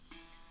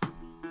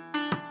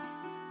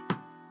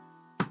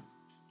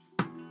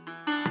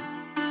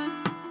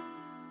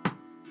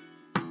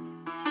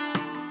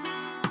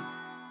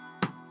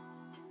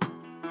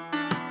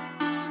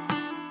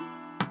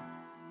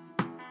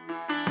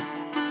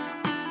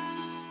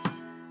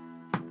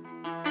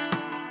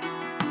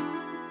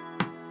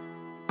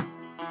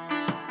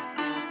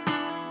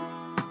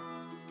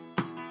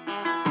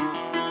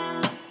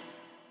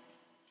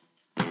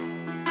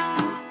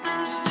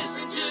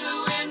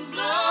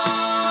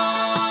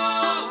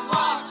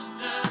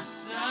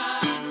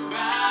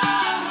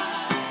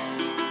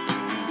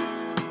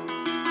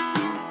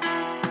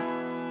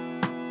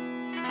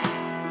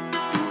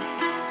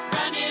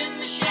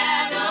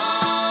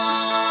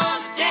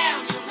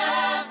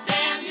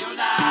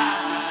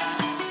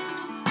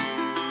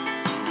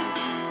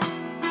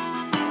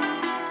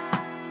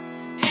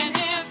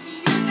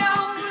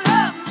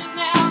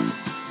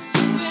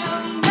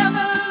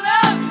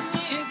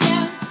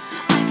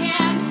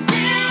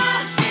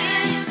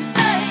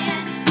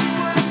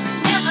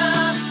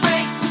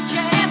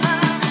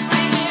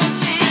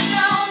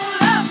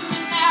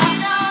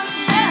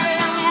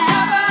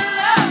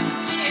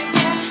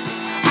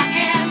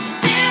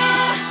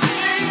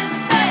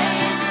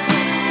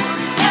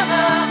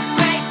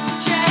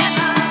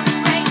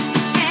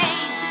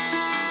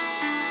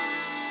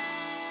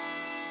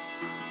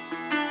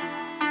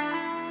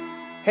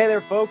Hey there,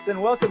 folks,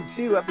 and welcome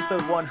to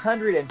episode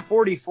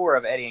 144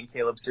 of Eddie and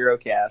Caleb's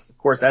HeroCast. Of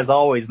course, as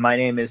always, my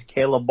name is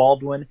Caleb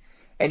Baldwin,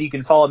 and you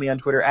can follow me on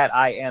Twitter at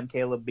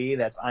IamCalebB.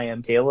 That's I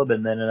am Caleb,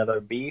 and then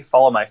another B.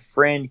 Follow my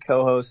friend,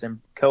 co-host,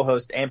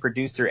 and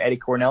producer Eddie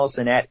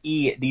Cornelison at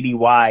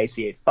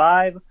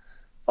EDDYC85.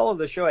 Follow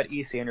the show at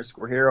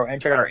EC_Hero,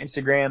 and check out our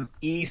Instagram,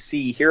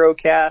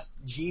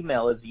 ECHeroCast.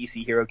 Gmail is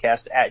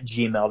ECHeroCast at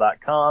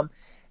gmail.com.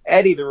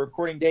 Eddie, the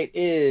recording date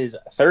is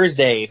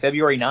Thursday,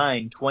 February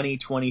 9,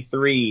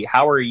 2023.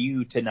 How are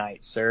you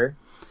tonight, sir?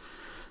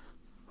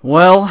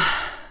 Well,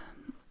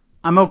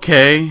 I'm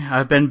okay.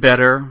 I've been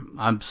better.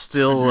 I'm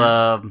still,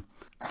 I'm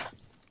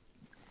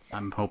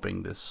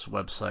hoping this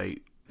website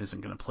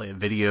isn't going to play a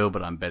video,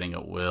 but I'm betting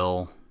it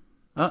will.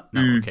 Oh,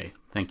 no, okay.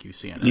 Thank you,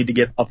 CNN. Need to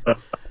get off the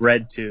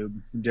red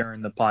tube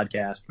during the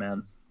podcast,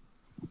 man.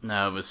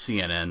 No, it was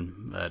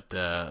CNN, but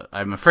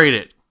I'm afraid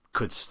it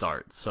could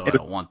start, so I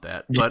don't want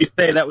that. Did But you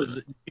say that was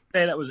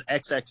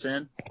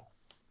XXN?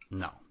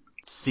 no,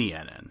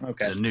 CNN.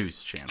 Okay. The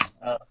news channel.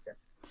 Oh, okay.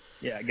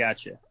 Yeah,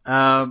 gotcha.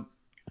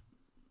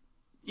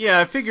 Yeah,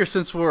 I figure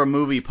since we're a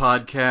movie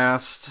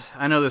podcast,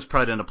 I know this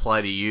probably didn't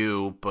apply to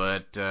you,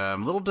 but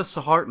I'm a little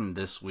disheartened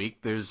this week.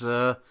 There's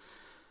going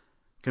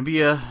to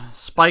be a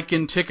spike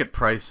in ticket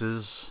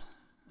prices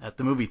at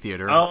the movie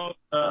theater. Oh,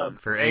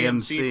 for AMC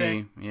AMC.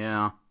 thing?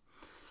 Yeah.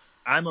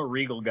 I'm a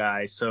Regal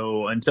guy,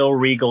 so until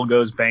Regal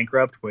goes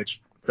bankrupt,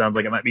 which sounds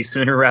like it might be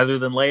sooner rather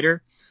than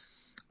later,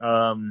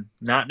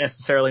 not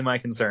necessarily my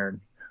concern.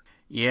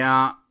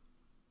 Yeah.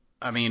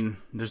 I mean,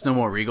 there's no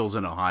more Regals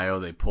in Ohio.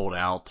 They pulled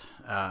out.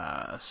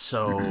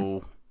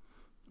 So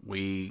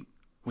we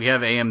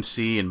have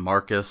AMC and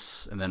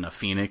Marcus and then a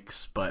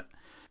Phoenix, but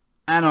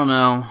I don't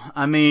know.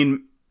 I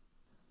mean,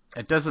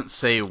 it doesn't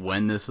say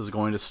when this is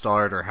going to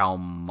start or how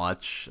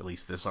much. At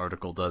least this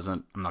article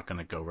doesn't. I'm not going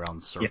to go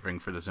around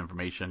surfing for this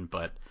information,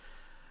 but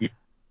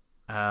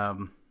yeah,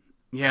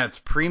 it's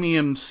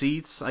premium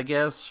seats, I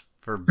guess.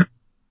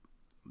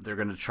 They're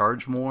going to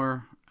charge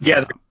more.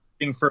 Yeah, they're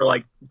looking for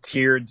like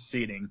tiered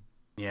seating.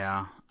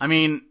 Yeah, I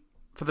mean,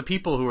 for the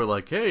people who are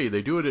like, hey,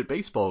 they do it at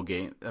baseball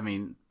games. I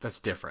mean, that's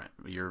different.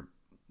 You're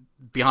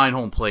behind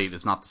home plate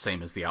is not the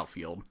same as the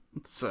outfield,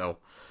 so.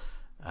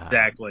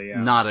 Exactly,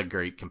 yeah. Not a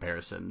great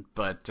comparison,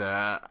 but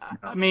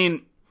I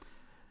mean,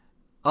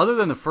 other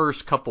than the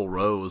first couple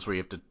rows where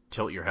you have to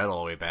tilt your head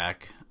all the way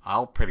back,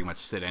 I'll pretty much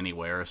sit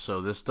anywhere,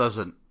 so this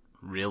doesn't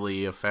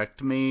really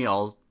affect me.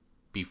 I'll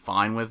be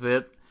fine with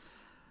it.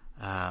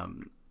 I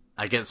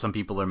get some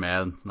people are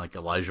mad, like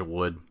Elijah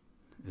Wood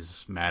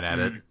is mad at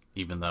it,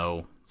 even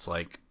though it's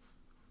like,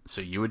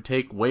 so you would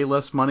take way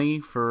less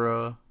money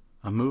for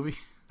a movie?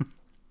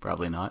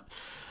 Probably not.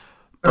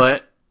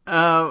 But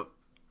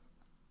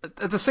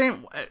at the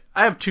same,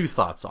 I have two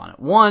thoughts on it.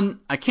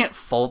 One, I can't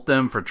fault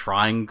them for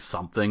trying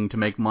something to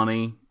make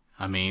money.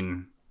 I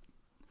mean,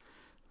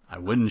 I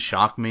wouldn't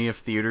shock me if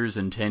theaters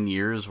in 10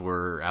 years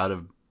were out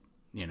of,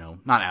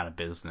 not out of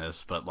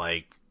business, but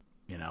like,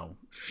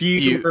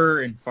 fewer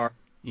and far.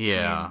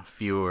 Yeah,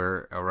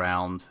 fewer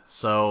around.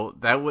 So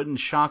that wouldn't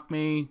shock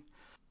me.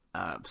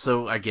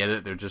 So I get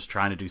it. They're just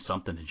trying to do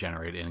something to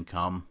generate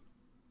income.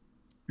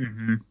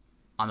 Mm-hmm.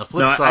 On the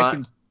flip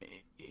side,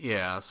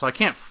 yeah, so I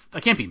can't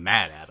be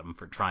mad at them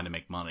for trying to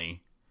make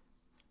money.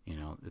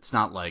 It's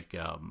not like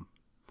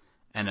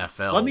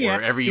NFL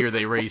where every year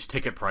they raise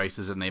ticket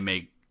prices and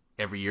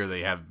every year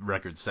they have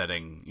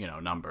record-setting,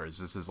 numbers.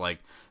 This is like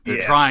they're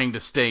trying to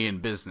stay in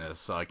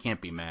business, so I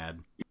can't be mad.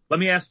 Let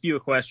me ask you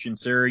a question,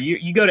 sir.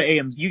 You go to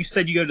AM. You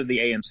said you go to the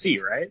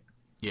AMC, right?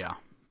 Yeah.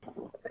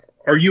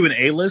 Are you an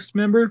A-list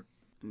member?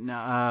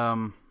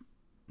 No,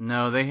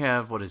 they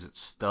have, what is it,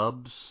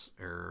 Stubs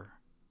or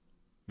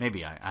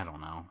maybe I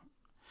don't know.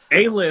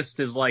 A-list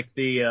is like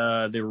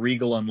the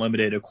Regal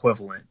Unlimited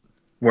equivalent,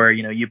 where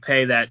you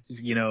pay that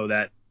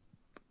that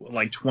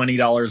like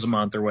 $20 a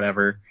month or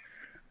whatever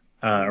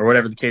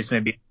the case may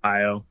be in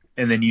Ohio,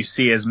 and then you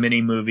see as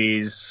many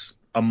movies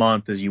a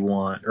month as you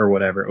want or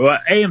whatever. Well,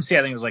 AMC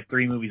I think it was like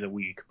 3 movies a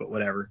week, but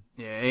whatever.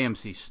 Yeah,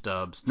 AMC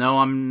Stubs. No,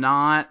 I'm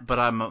not, but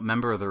I'm a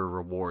member of their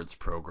rewards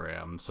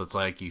program. So it's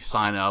like you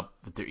sign up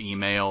with their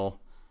email.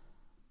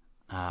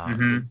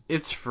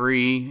 It's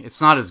free.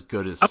 It's not as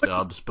good as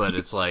Stubs, but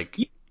it's like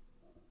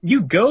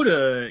you go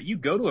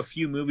to a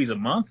few movies a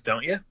month,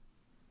 don't you?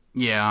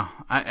 Yeah,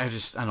 I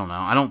don't know.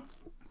 I don't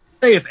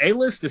say if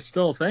A-list is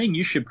still a thing,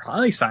 you should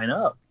probably sign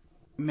up.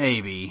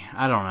 Maybe.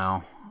 I don't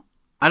know.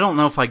 I don't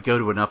know if I go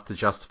to enough to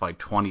justify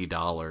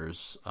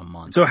 $20 a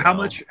month. So how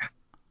much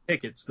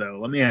tickets though?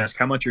 Let me ask,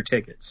 how much are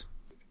tickets?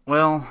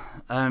 Well,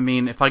 I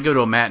mean, if I go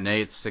to a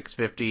matinee, it's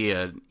 $6.50.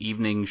 An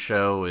evening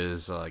show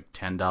is like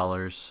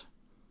 $10.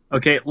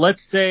 Okay,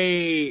 let's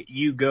say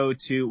you go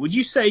to. Would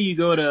you say you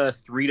go to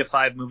 3 to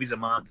 5 movies a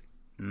month?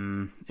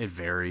 It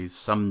varies.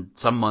 Some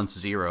months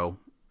 0,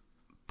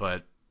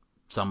 but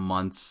some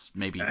months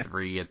maybe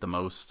 3 at the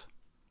most.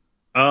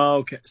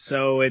 Okay,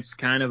 so it's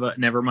kind of a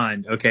never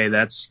mind. Okay,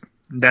 that's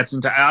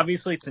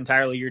obviously it's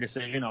entirely your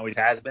decision, always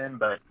has been,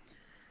 but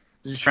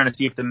just trying to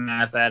see if the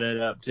math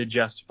added up to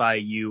justify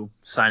you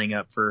signing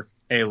up for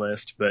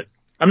A-list. But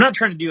I'm not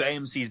trying to do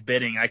AMC's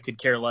bidding. I could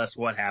care less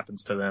what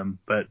happens to them,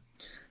 but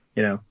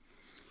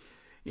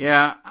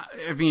Yeah,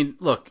 I mean,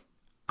 look,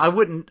 I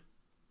wouldn't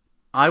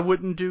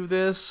do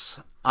this.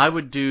 I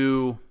would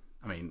do.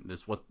 I mean,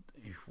 this is what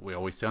we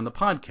always say on the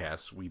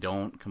podcast. We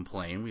don't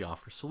complain. We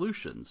offer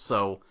solutions.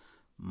 So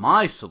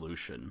my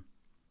solution,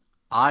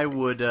 I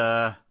would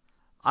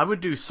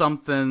do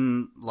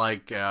something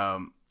like,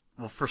 well,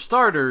 for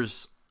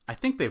starters, I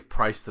think they've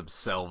priced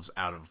themselves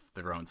out of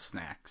their own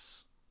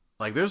snacks.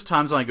 Like, there's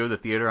times when I go to the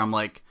theater, I'm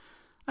like,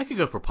 I could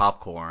go for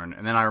popcorn,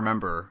 and then I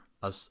remember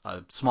a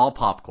small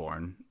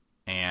popcorn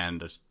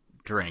and a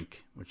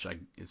drink, which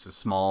it's a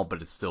small,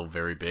 but it's still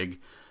very big.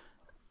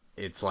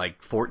 It's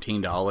like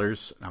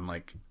 $14. I'm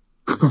like,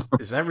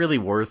 is that really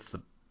worth? I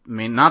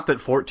mean, not that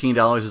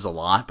 $14 is a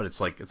lot, but it's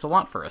a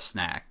lot for a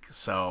snack.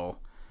 So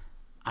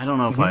I don't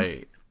know if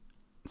I.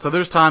 So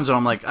there's times when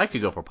I'm like, I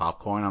could go for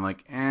popcorn. I'm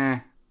like,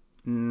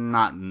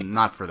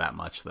 not for that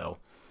much though.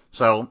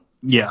 So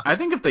yeah, I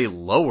think if they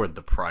lowered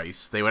the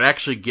price, they would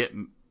actually get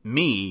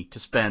me to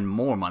spend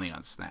more money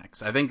on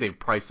snacks. I think they've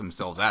priced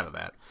themselves out of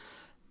that.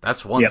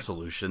 That's one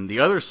solution. The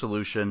other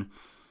solution,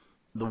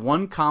 the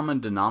one common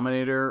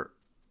denominator,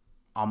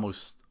 I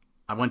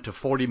went to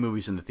 40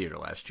 movies in the theater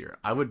last year.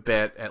 I would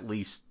bet at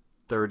least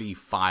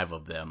 35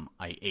 of them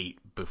I ate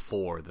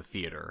before the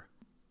theater,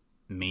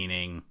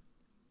 meaning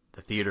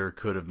the theater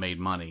could have made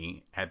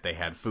money had they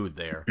had food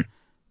there.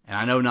 And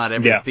I know not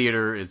every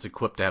theater is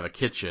equipped to have a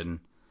kitchen.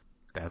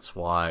 That's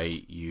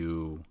why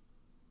you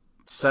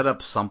set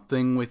up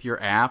something with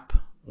your app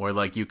where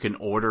like you can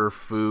order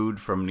food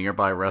from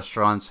nearby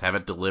restaurants, have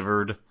it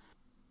delivered.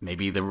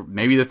 Maybe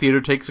the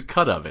theater takes a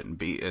cut of it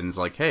and it's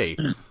like, hey,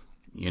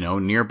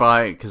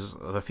 nearby, because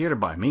the theater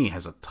by me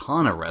has a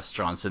ton of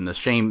restaurants in the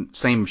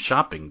same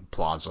shopping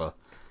plaza,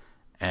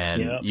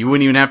 and you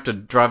wouldn't even have to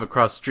drive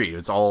across the street.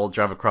 It's all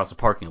drive across a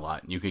parking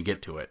lot and you could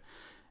get to it.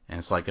 And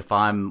it's like if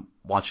I'm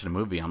watching a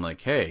movie, I'm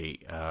like, hey,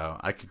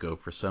 I could go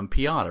for some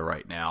piata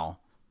right now.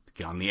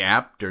 Get on the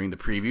app during the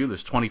preview.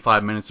 There's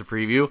 25 minutes of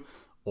preview.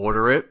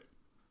 Order it.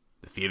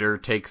 The theater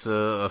takes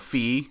a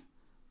fee.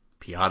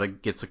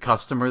 Piata gets a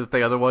customer that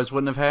they otherwise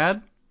wouldn't have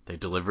had. They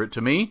deliver it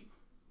to me.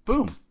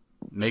 Boom.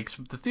 Makes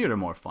the theater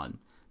more fun.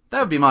 That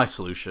would be my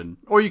solution.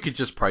 Or you could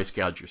just price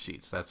gouge your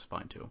seats. That's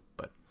fine too.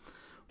 But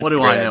what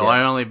do I know?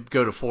 I only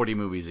go to 40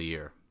 movies a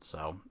year.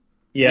 So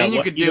and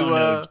you could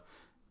do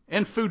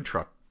and food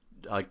truck,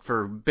 like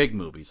for big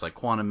movies like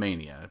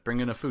Quantumania.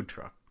 Bring in a food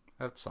truck.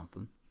 That's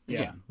something.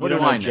 Again, what do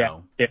I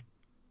know?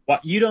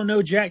 You don't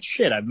know jack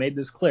shit. I've made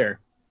this clear.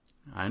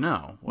 I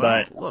know.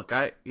 Well, look,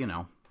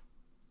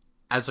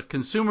 as a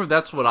consumer,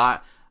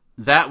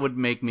 that would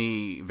make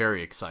me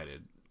very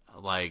excited.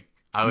 Like,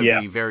 I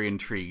would be very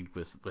intrigued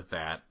with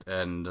that.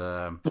 And,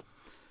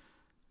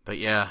 but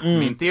yeah, I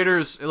mean,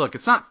 theaters, look,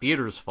 it's not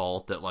theaters'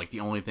 fault that, like, the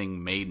only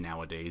thing made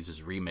nowadays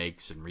is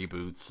remakes and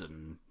reboots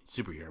and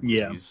superhero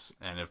movies.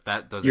 And if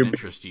that doesn't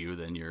interest you,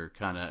 then you're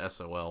kind of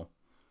SOL.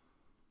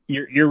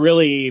 You're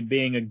really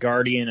being a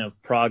guardian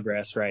of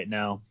progress right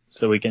now.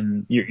 So we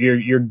can,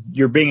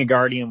 you're being a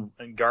guardian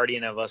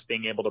of us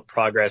being able to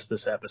progress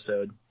this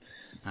episode.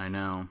 I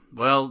know.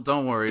 Well,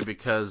 don't worry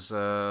because,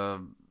 I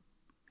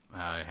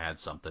had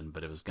something,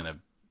 but it was going to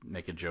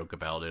make a joke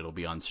about it. It'll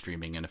be on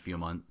streaming in a few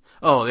months.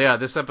 Oh, yeah,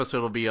 this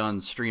episode will be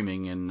on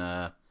streaming in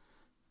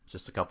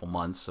just a couple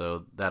months,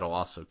 so that'll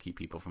also keep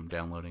people from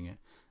downloading it.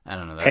 I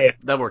don't know.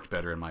 That worked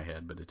better in my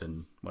head, but it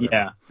didn't. Whatever.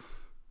 Yeah,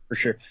 for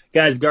sure.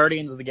 Guys,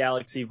 Guardians of the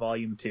Galaxy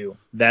Volume 2.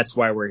 That's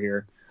why we're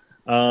here.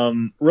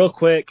 Real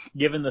quick,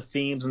 given the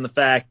themes and the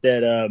fact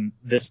that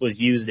this was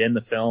used in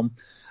the film,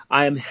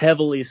 I am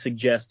heavily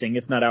suggesting,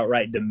 if not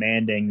outright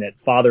demanding, that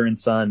Father and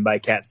Son by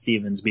Cat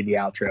Stevens be the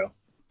outro.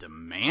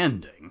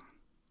 Demanding?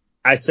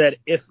 I said,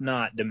 if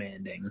not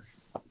demanding.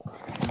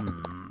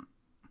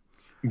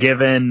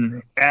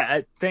 Given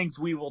things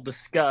we will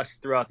discuss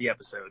throughout the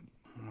episode.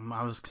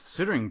 I was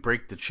considering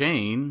Break the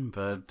Chain,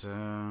 but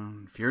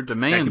if you're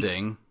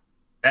demanding...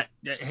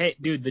 hey,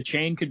 dude, the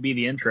chain could be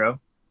the intro.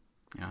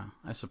 Yeah,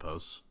 I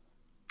suppose.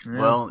 Yeah.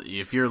 Well,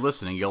 if you're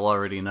listening, you'll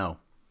already know.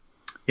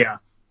 Yeah.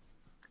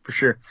 For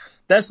sure.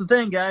 That's the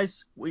thing,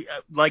 guys. We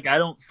I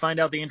don't find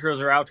out the intros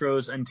or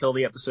outros until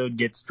the episode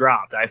gets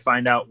dropped. I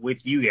find out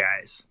with you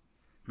guys.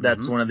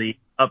 That's one of the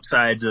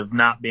upsides of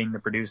not being the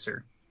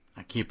producer.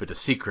 I keep it a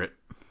secret.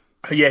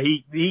 Yeah,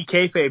 he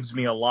kayfabes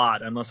me a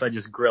lot unless I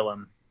just grill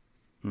him.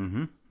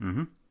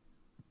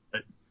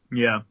 But,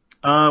 yeah.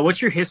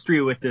 What's your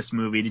history with this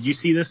movie? Did you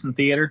see this in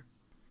theater?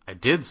 I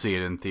did see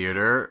it in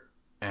theater,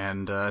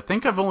 and I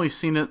think I've only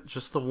seen it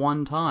just the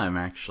one time,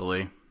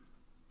 actually.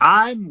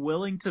 I'm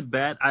willing to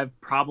bet I've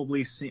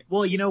probably seen...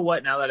 Well, you know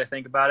what, now that I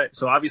think about it?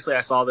 So obviously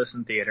I saw this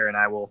in theater, and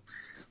I will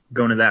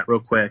go into that real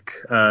quick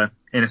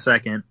in a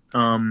second.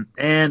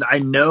 And I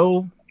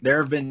know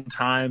there have been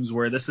times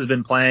where this has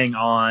been playing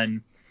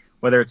on,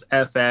 whether it's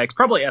FX,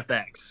 probably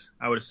FX,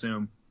 I would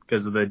assume,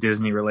 because of the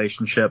Disney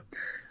relationship,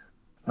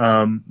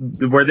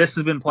 where this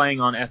has been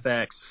playing on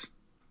FX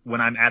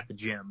when I'm at the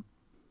gym.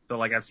 So,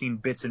 like, I've seen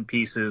bits and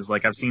pieces.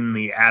 Like, I've seen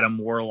the Adam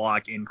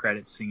Warlock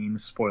in-credit scene,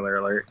 spoiler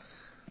alert.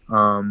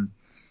 Um,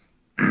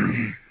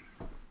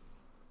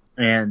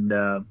 and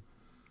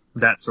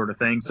that sort of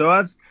thing. So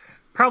I've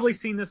probably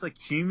seen this a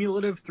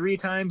cumulative 3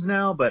 times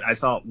now, but I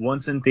saw it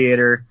once in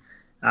theater.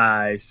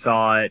 I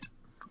saw it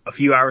a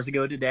few hours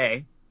ago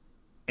today,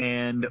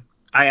 and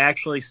I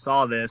actually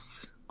saw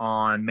this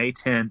on May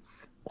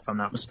 10th, if I'm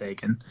not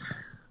mistaken.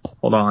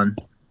 Hold on.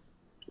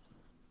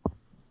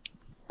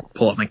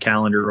 Pull up my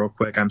calendar real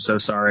quick. I'm so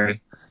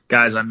sorry.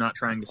 Guys, I'm not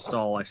trying to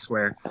stall, I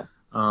swear.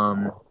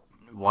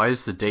 Why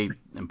is the date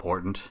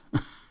important?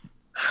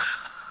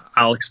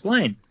 I'll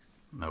explain.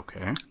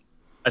 Okay.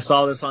 I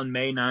saw this on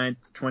May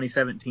 9th,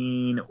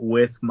 2017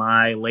 with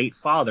my late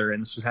father,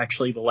 and this was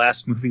actually the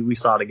last movie we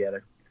saw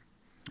together.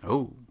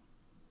 Oh.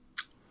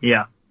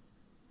 Yeah.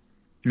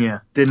 Yeah.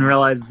 Didn't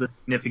realize the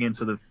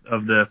significance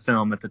of the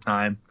film at the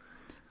time.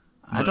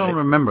 I don't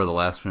remember the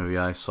last movie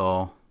I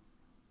saw.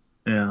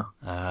 Yeah.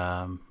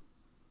 I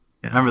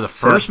remember the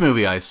first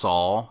movie I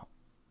saw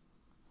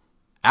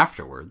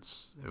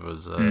afterwards. It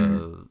was,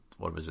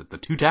 what was it? The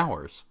Two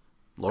Towers.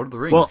 Lord of the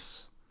Rings. Well,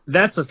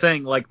 that's the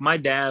thing. Like, my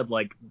dad,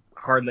 like,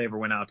 hardly ever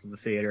went out to the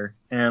theater.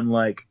 And,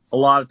 like, a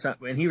lot of time,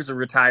 and he was a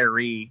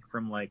retiree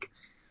from, like,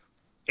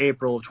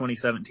 April of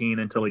 2017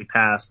 until he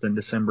passed in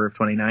December of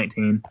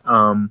 2019.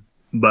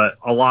 But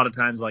a lot of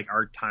times, like,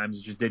 our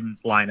times just didn't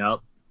line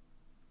up.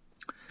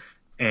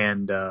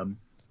 And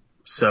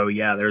so,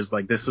 yeah, there's,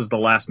 like, this is the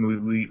last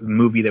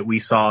movie that we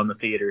saw in the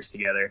theaters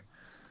together.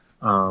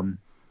 And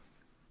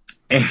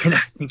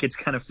I think it's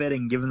kind of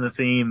fitting given the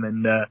theme.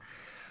 And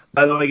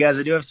by the way, guys,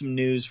 I do have some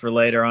news for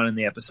later on in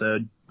the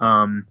episode.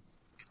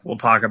 We'll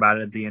talk about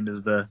it at the end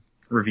of the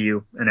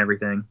review and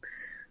everything.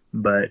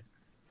 But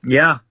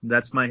yeah,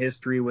 that's my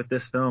history with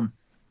this film.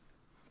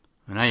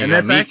 Now you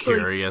got me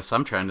curious.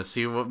 I'm trying to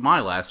see what my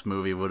last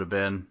movie would have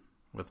been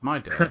with my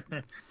dad.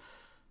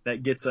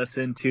 That gets us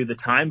into the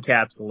time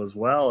capsule as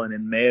well. And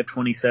in May of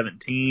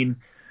 2017,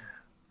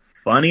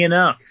 funny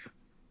enough,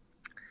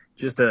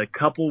 just a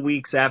couple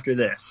weeks after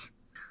this,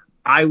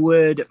 I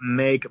would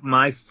make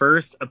my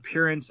first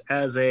appearance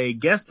as a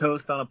guest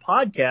host on a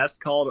podcast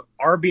called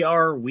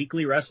RBR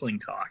Weekly Wrestling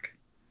Talk,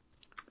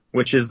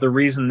 which is the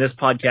reason this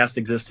podcast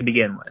exists to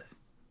begin with.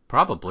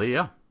 Probably,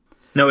 yeah.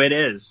 No, it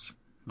is.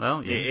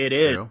 Well, yeah, it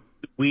is.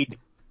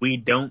 We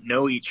don't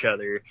know each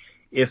other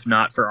if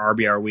not for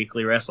RBR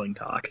Weekly Wrestling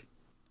Talk.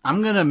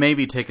 I'm gonna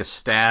maybe take a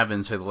stab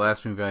and say the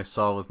last movie I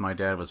saw with my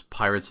dad was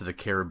Pirates of the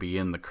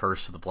Caribbean: The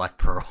Curse of the Black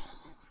Pearl,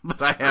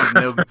 but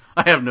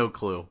I have no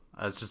clue.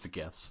 It's just a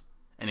guess.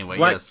 Anyway,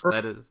 yes,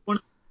 that is.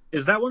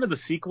 Is that one of the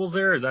sequels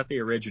there, or is that the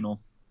original?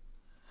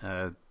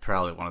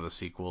 Probably one of the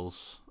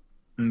sequels.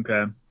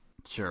 Okay.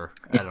 Sure.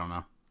 I don't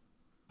know.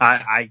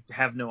 I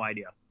have no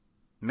idea.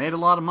 Made a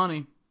lot of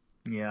money.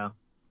 Yeah,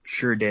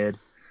 sure did.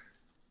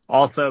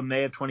 Also,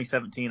 May of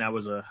 2017, I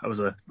was a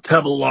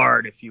tub of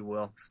lard, if you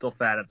will. Still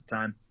fat at the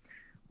time.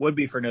 Would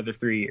be for another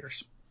 3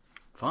 years.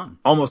 Fun.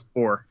 Almost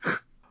 4.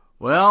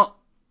 Well,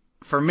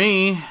 for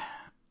me,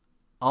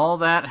 all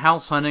that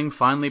house hunting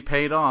finally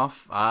paid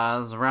off. It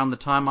was around the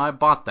time I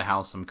bought the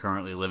house I'm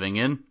currently living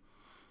in.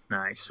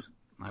 Nice.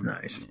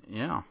 Nice.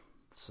 Yeah.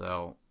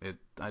 So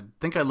I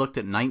think I looked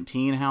at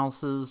 19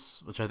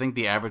 houses, which I think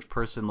the average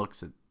person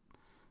looks at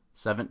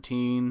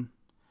 17.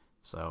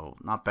 So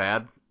not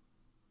bad.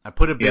 I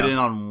put a bid in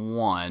on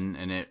one,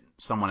 and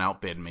someone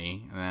outbid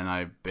me, and then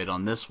I bid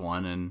on this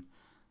one, and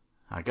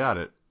I got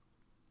it.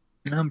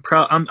 I'm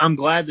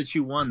glad that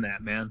you won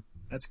that, man.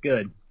 That's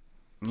good.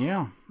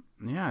 Yeah.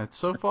 Yeah, it's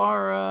so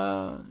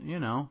far,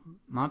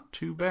 not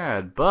too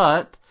bad.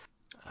 But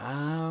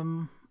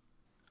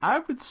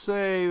I would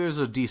say there's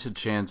a decent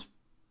chance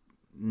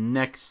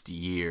next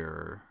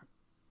year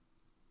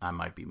I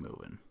might be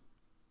moving.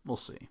 We'll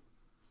see.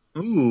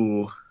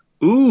 Ooh,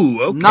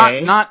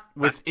 okay. Not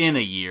within a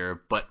year,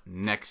 but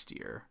next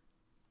year.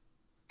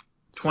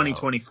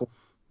 2024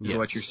 is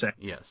what you're saying.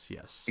 Yes.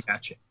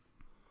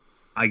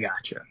 I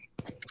gotcha.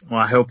 Well,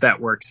 I hope that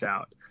works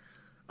out.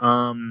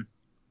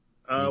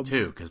 Me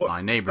too, because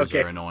my neighbors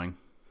are annoying.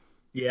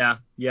 Yeah.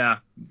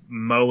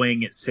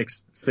 Mowing at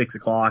 6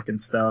 o'clock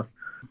and stuff.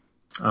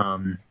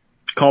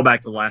 Call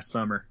back to last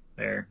summer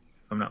there,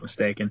 if I'm not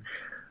mistaken.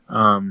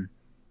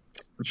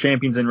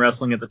 Champions in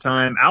wrestling at the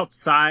time.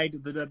 Outside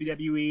the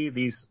WWE,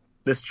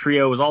 this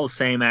trio was all the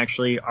same,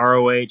 actually.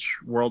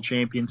 ROH World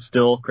Champion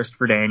still,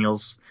 Christopher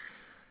Daniels.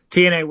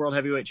 TNA World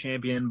Heavyweight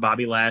Champion,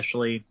 Bobby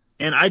Lashley.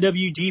 And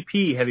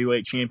IWGP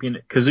Heavyweight Champion,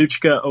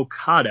 Kazuchika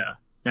Okada.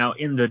 Now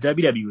in the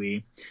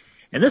WWE.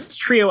 And this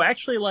trio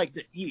actually, like,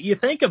 you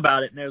think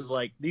about it, and there's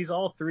like, these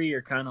all three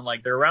are kind of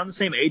like, they're around the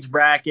same age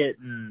bracket,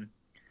 and,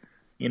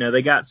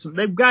 they've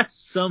got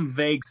some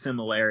vague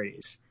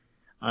similarities.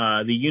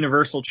 The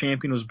Universal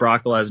Champion was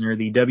Brock Lesnar.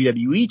 The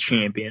WWE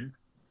Champion,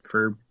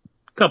 for a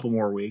couple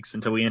more weeks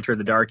until we enter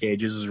the Dark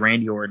Ages, is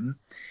Randy Orton.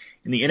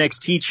 And the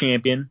NXT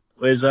Champion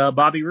was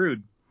Bobby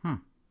Roode.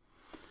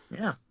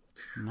 Yeah.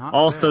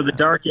 Also, the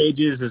Dark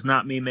Ages is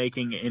not me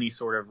making any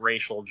sort of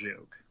racial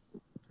joke,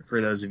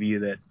 for those of you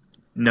that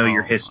know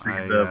your history.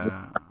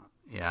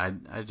 I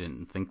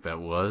didn't think that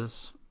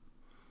was.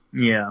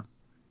 Yeah.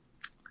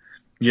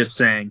 Just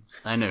saying.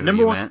 I know who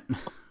Number you one,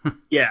 meant.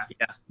 yeah.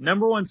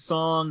 Number one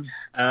song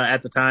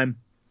at the time,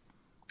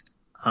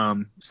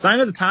 "Sign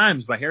of the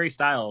Times" by Harry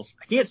Styles.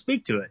 I can't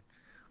speak to it.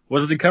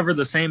 Was it to cover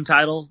the same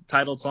titled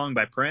song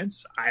by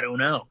Prince? I don't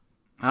know.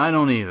 I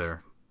don't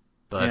either.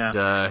 But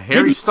Yeah.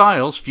 Harry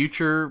Styles,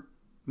 future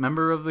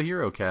member of the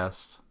Hero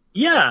Cast.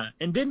 Yeah,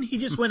 and didn't he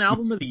just win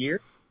Album of the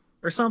Year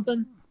or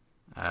something?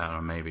 I don't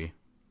know, maybe.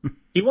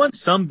 He won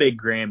some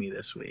big Grammy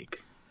this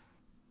week.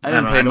 I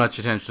didn't pay much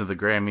attention to the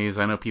Grammys.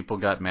 I know people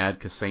got mad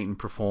because Satan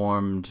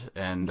performed,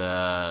 and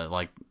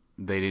like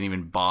they didn't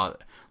even bother.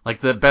 Like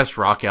the best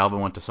rock album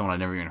went to someone I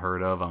never even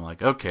heard of. I'm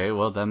like, okay,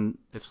 well then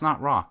it's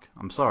not rock.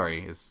 I'm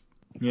sorry.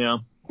 Yeah,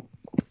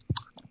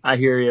 I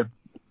hear you.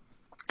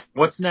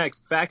 What's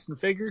next? Facts and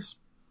figures?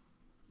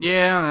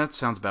 Yeah, that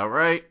sounds about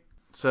right.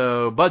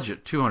 So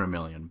budget $200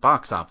 million,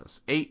 box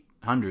office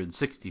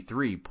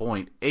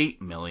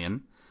 $863.8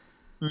 million.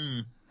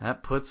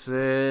 That puts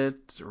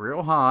it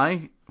real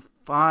high.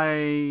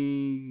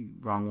 Wrong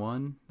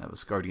one. That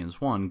was Guardians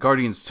 1.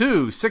 Guardians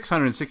 2,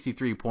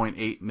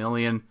 $663.8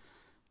 million.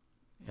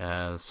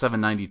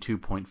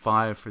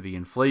 792.5 for the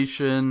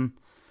inflation.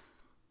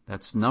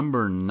 That's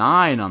number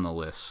 9 on the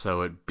list,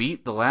 so it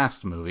beat the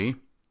last movie.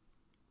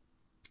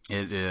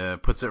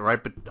 It puts it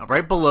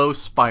right below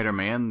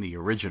Spider-Man, the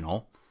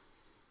original,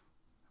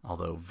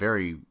 although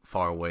very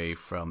far away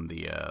from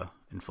the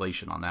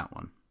inflation on that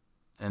one.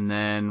 And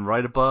then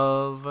right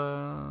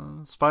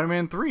above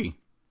Spider-Man 3.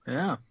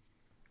 Yeah.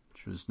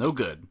 Which was no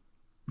good.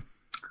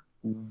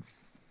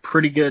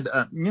 Pretty good.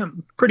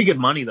 Pretty good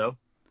money though.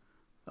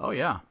 Oh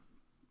yeah.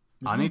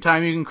 Mm-hmm.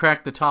 Anytime you can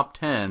crack the top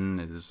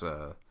 10 is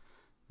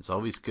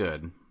always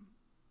good.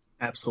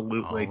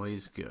 Absolutely.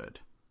 Always good.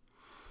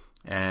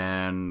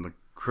 And the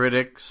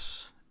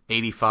critics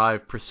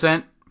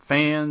 85%,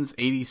 fans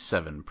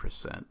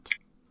 87%.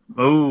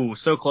 Oh,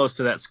 so close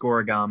to that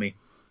scoregami.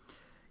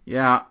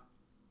 Yeah,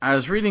 I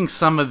was reading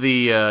some of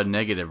the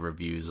negative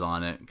reviews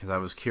on it because I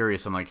was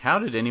curious. I'm like, how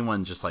did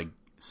anyone just like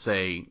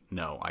say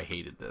no? I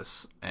hated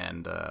this,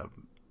 and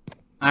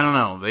I don't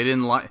know. They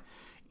didn't like.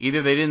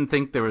 Either they didn't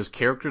think there was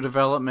character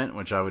development,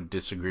 which I would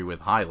disagree with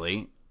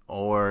highly,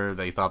 or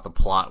they thought the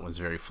plot was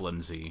very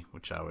flimsy,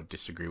 which I would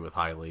disagree with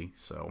highly.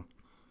 So.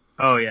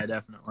 Oh yeah,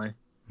 definitely.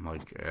 I'm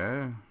like,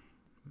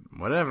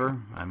 whatever.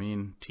 I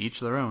mean, to each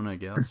their own, I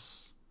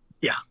guess.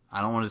 Yeah. I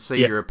don't want to say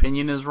your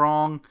opinion is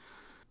wrong,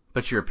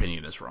 but your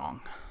opinion is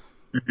wrong.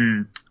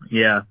 Mm-hmm.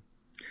 Yeah.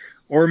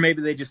 Or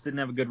maybe they just didn't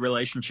have a good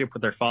relationship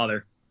with their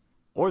father.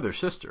 Or their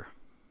sister.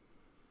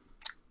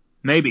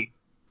 Maybe.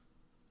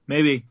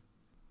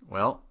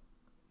 Well,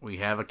 we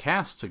have a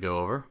cast to go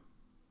over.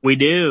 We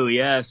do,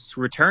 yes.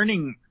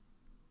 Returning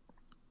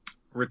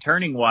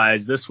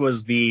wise, this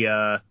was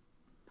the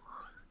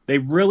they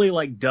really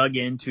like dug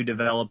into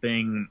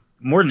developing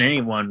more than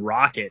anyone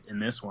Rocket in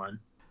this one.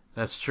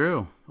 That's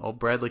true. Old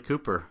Bradley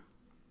Cooper.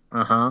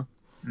 Uh-huh.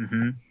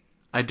 Mm-hmm.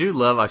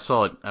 I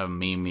saw a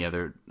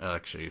meme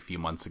actually a few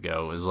months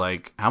ago. It was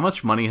like, how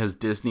much money has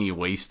Disney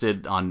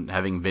wasted on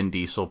having Vin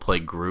Diesel play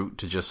Groot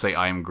to just say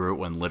I am Groot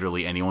when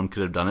literally anyone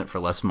could have done it for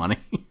less money?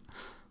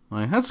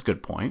 Like, that's a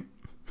good point.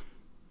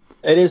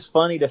 It is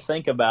funny to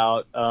think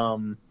about,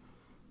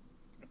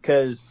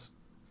 because,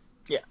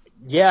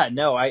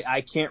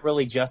 I can't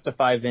really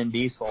justify Vin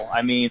Diesel.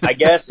 I mean, I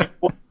guess in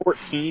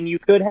 2014 you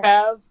could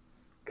have,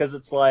 because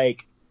it's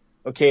like,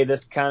 okay,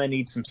 this kind of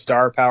needs some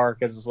star power,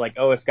 because it's like,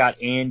 oh, it's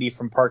got Andy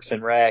from Parks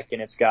and Rec,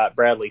 and it's got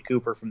Bradley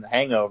Cooper from The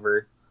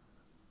Hangover,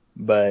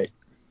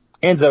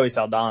 and Zoe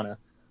Saldana.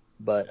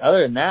 But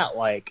other than that,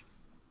 like,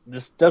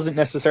 this doesn't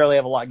necessarily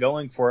have a lot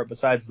going for it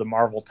besides the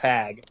Marvel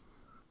tag.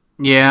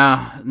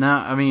 Yeah, no,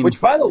 I mean...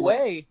 Which, by the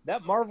way,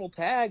 that Marvel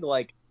tag,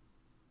 like,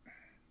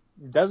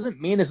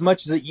 doesn't mean as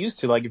much as it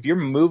used to. Like, if your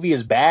movie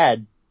is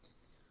bad,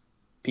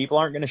 people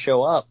aren't going to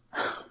show up.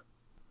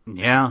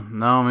 Yeah,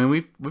 no, I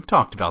mean, we've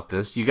talked about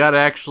this. You got to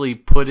actually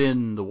put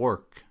in the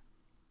work.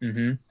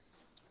 Mm-hmm.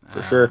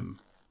 For sure.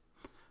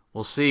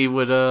 We'll see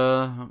what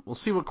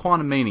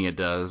Quantumania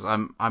does.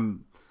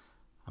 I'm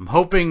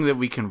hoping that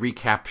we can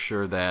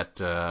recapture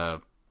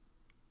that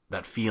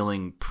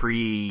feeling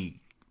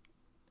pre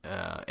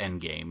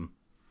Endgame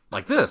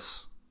like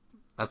this.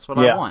 That's what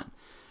I want.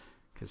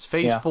 Because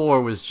Phase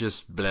 4 was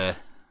just bleh.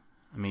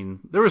 I mean,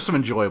 there were some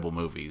enjoyable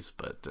movies,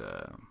 but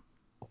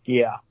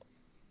overall,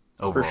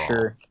 for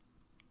sure,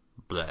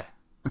 bleh.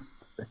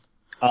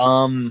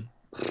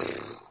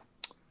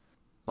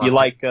 You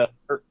like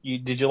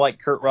did you like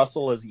Kurt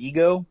Russell as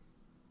Ego?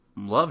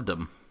 Loved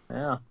him.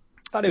 Yeah,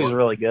 thought he was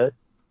really good.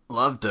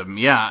 Loved him.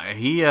 Yeah,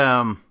 he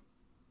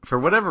for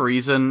whatever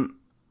reason,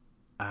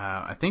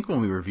 I think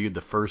when we reviewed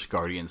the first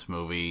Guardians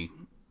movie,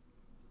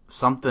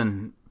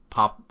 someone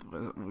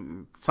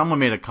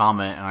made a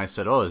comment, and I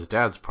said, "Oh, his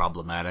dad's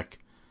problematic,"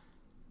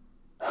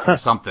 or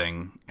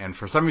something. And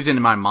for some reason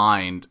in my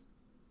mind,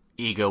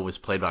 Ego was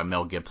played by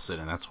Mel Gibson,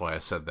 and that's why I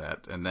said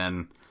that. And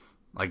then,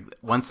 like,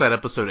 once that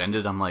episode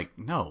ended, I'm like,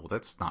 no,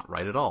 that's not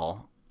right at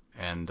all.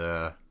 And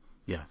so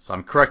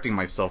I'm correcting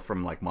myself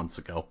from like months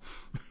ago.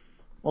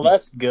 Well,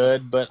 that's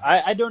good, but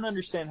I don't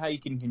understand how you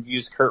can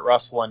confuse Kurt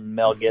Russell and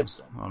Mel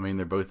Gibson. I mean,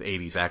 they're both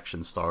 80s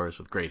action stars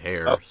with great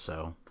hair,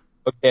 so.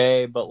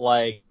 Okay, but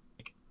like,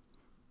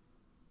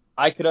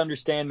 I could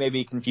understand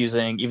maybe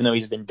confusing, even though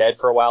he's been dead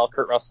for a while,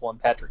 Kurt Russell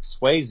and Patrick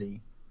Swayze.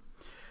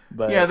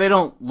 But Yeah, they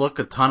don't look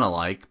a ton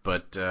alike,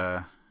 but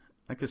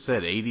like I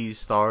said, 80s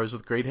stars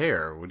with great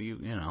hair. What do you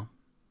know?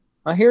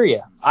 I hear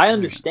you. I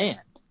understand.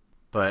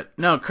 But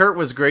no, Kurt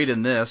was great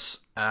in this.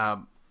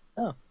 Oh.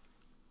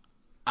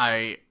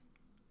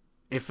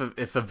 If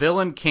a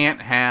villain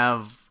can't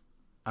have,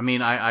 I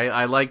mean,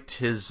 I liked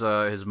his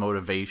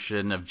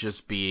motivation of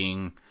just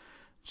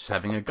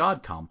having a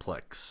god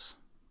complex.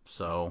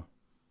 So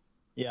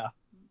Yeah.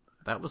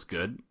 that was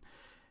good,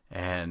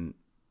 and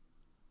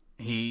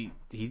he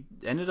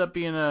ended up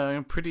being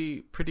a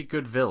pretty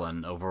good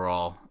villain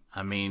overall.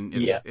 I mean,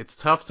 it's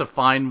tough to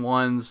find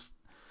ones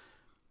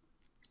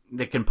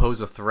that can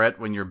pose a threat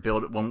when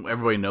when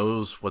everybody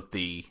knows what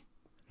the,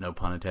 no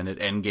pun intended,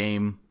 end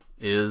game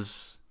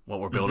is, what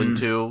we're building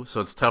to.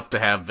 So it's tough to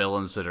have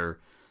villains that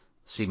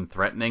seem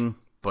threatening,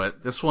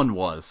 but this one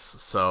was.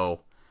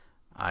 So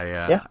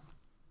I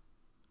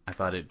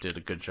thought it did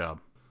a good job.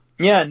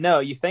 Yeah, no,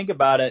 you think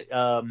about it,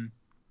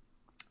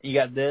 you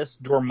got this,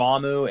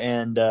 Dormammu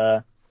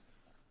and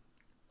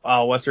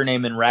what's her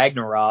name in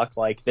Ragnarok,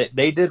 like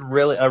they did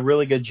a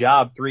really good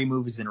job 3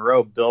 movies in a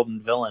row building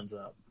villains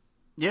up.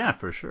 Yeah,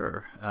 for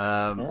sure.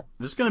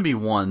 There's going to be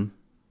one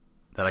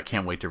that I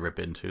can't wait to rip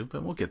into,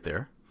 but we'll get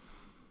there.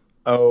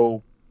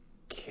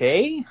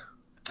 Okay.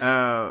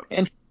 Yeah.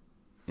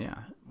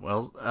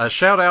 Well,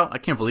 shout out. I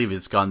can't believe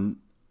it's gone.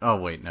 Oh,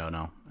 wait,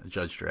 no.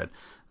 Judge Dredd. I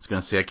was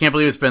going to say, I can't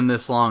believe it's been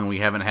this long and we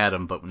haven't had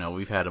him, but no,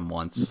 we've had him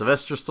once.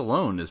 Sylvester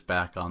Stallone is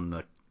back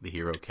on the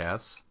Hero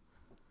Cast.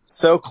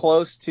 So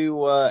close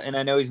to, and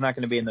I know he's not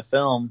going to be in the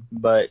film,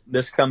 but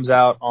this comes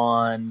out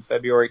on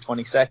February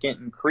 22nd,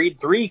 and Creed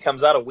 3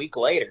 comes out a week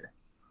later.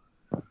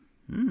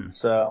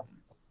 So,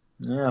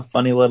 yeah,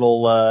 funny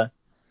little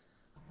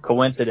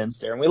coincidence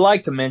there. And we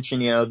like to mention,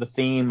 the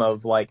theme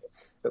of, like,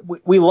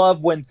 we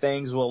love when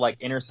things will,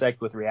 like, intersect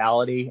with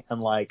reality,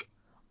 and, like,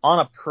 on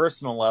a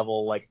personal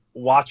level, like,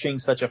 watching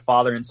such a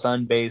father and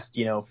son based,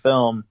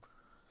 film,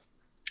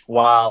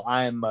 while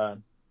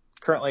I'm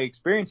currently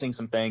experiencing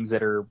some things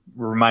that are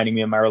reminding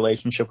me of my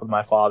relationship with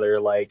my father,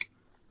 like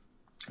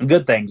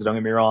good things, don't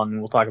get me wrong, and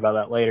we'll talk about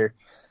that later.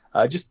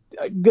 Just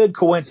a good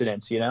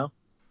coincidence, Yeah.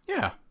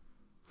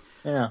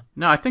 Yeah.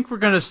 No, I think we're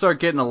going to start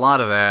getting a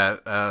lot of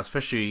that,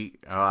 especially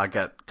I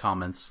got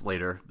comments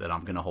later that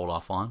I'm going to hold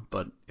off on,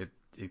 but it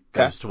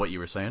goes to what you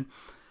were saying.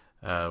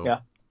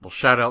 Yeah. Well,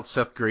 shout out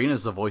Seth Green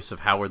as the voice of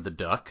Howard the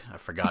Duck. I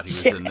forgot he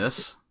was in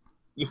this.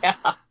 Yeah.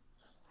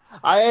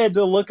 I had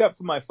to look up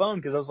from my phone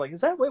because I was like,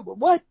 wait,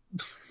 what?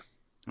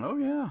 Oh,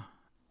 yeah.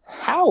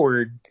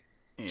 Howard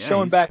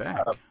showing back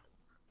up.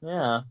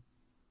 Yeah.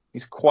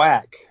 He's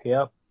Quack.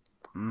 Yep.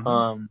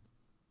 Mm-hmm.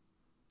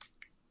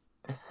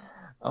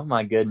 Oh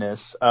my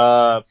goodness.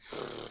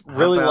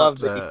 Really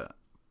loved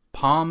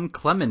Palm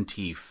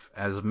Clementif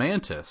as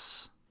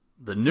Mantis,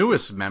 the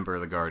newest member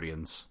of the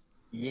Guardians.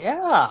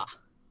 Yeah.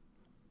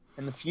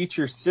 And the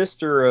future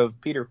sister of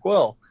Peter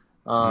Quill.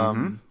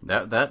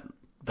 That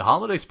the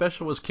holiday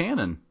special was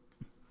canon.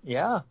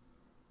 Yeah.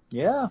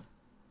 Yeah.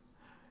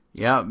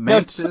 Yeah,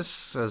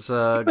 Mantis has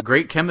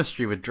great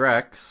chemistry with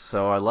Drax,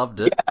 so I loved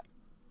it. Yeah,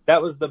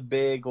 that was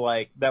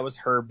that was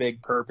her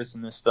big purpose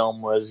in this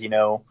film was,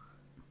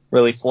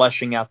 really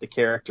fleshing out the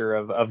character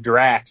of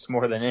Drax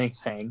more than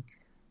anything.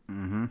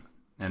 Mm-hmm.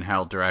 And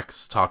how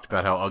Drax talked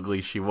about how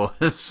ugly she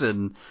was,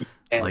 and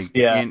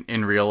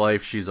in real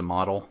life she's a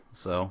model,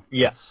 so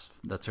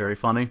that's very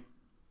funny.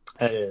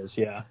 It is,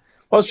 yeah.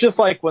 Well, it's just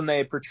like when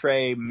they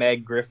portray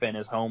Meg Griffin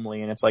as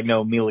homely, and it's like,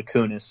 no, Mila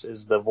Kunis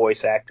is the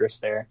voice actress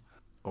there.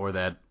 Or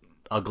that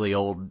ugly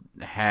old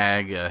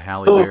hag,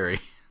 Halle Berry.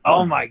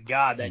 Oh my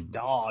God, that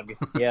dog.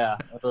 Yeah.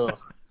 Ugh.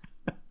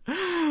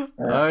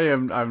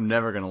 I'm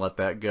never gonna let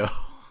that go.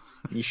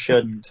 You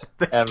shouldn't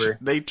ever.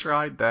 They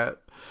tried that.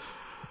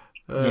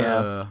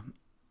 Yeah.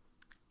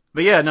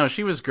 But yeah, no,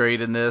 she was great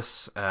in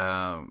this.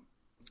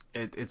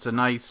 It's a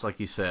nice,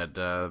 like you said,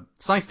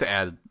 it's nice to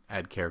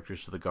add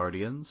characters to the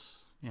Guardians.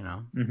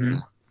 A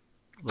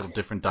little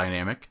different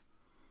dynamic.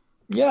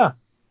 Yeah,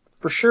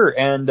 for sure.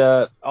 And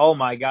oh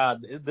my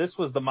God, this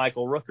was the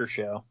Michael Rooker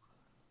show.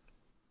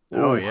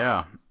 Oh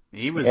yeah,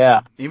 he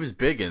was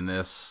big in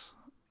this.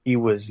 He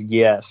was,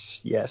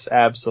 yes,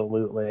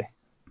 absolutely.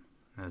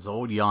 As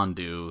old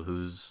Yondu,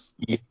 who's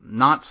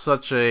not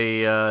such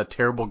a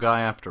terrible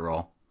guy after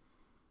all.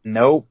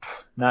 Nope,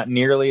 not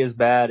nearly as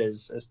bad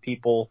as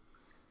people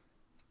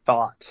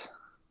thought,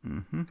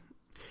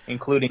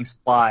 including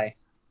Sly.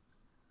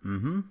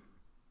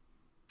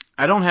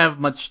 I don't have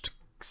much to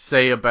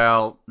say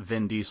about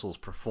Vin Diesel's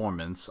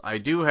performance. I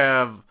do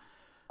have.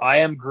 I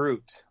am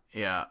Groot.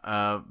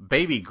 Yeah,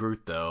 Baby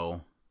Groot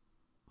though,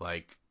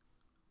 like,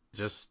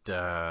 just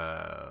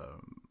I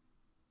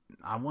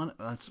want.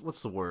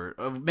 What's the word?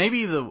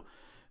 Maybe the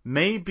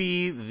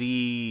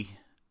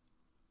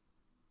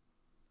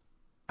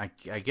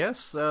I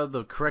guess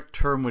the correct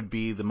term would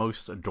be the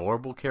most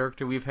adorable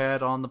character we've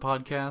had on the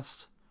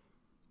podcast.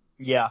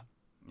 Yeah.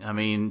 I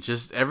mean,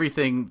 just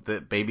everything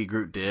that Baby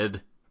Groot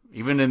did,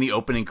 even in the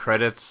opening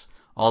credits,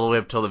 all the way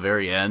up till the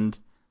very end,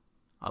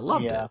 I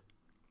loved it.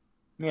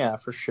 Yeah,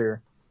 for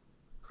sure.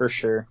 For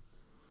sure.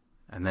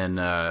 And then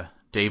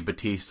Dave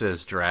Bautista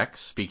as Drax.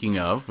 Speaking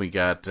of, we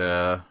got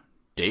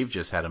Dave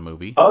just had a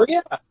movie. Oh,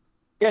 yeah.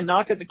 Yeah,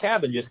 Knock at the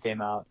Cabin just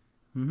came out.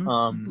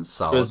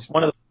 Solid. It was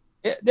one of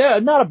the, yeah,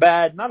 not a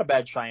bad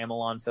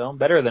Shyamalan film.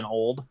 Better than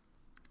Old.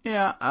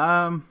 Yeah,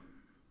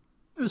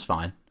 it was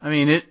fine. I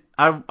mean,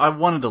 I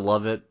wanted to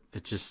love it.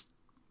 It just,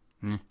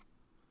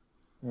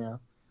 Yeah.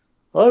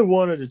 I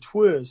wanted a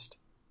twist.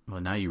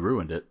 well, now you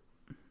ruined it.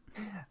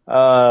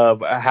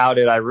 How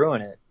did I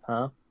ruin it?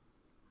 Huh?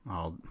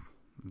 Well,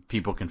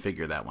 people can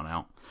figure that one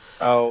out.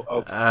 Oh,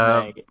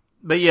 okay.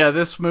 But yeah,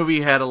 this movie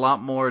had a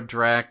lot more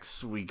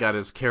Drax. We got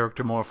his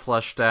character more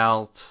fleshed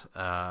out.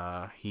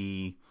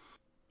 He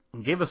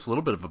gave us a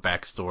little bit of a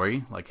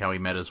backstory, like how he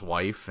met his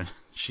wife, and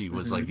she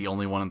was like the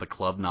only one in the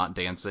club not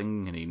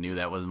dancing, and he knew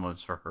that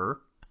was for her.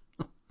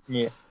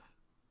 Yeah.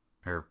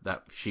 Or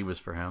that she was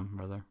for him,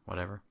 rather.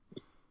 Whatever.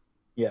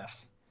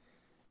 Yes.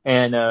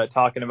 And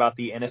talking about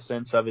the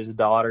innocence of his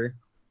daughter.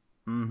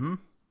 Mm-hmm.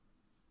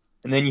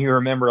 And then you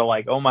remember,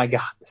 like, oh my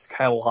God, this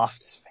guy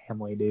lost his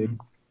family, dude.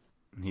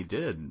 He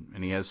did,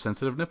 and he has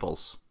sensitive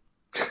nipples.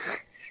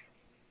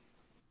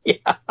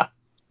 Yeah.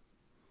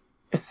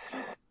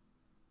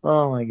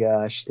 Oh my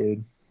gosh,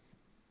 dude.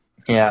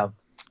 Yeah.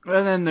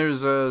 And then there's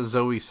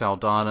Zoe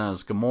Saldana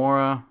as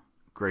Gamora.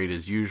 Great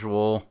as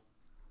usual.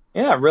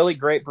 Yeah, really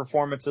great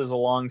performances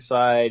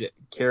alongside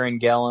Karen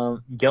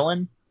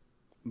Gillan.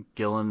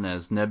 Gillen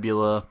as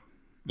Nebula.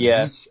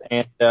 Yes,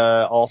 and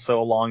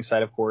also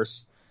alongside, of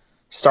course,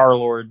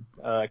 Star-Lord,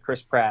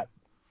 Chris Pratt.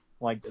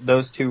 Like,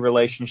 those two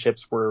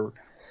relationships were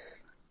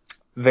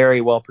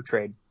very well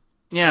portrayed.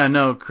 Yeah,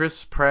 no,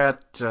 Chris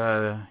Pratt,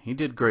 he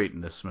did great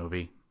in this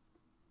movie.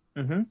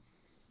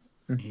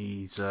 Mm-hmm.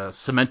 He's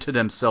cemented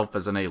himself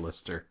as an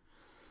A-lister.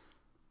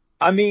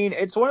 I mean,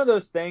 it's one of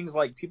those things,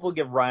 like, people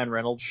give Ryan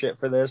Reynolds shit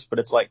for this, but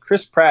it's like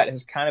Chris Pratt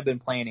has kind of been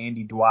playing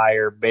Andy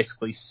Dwyer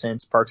basically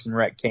since Parks and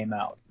Rec came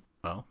out.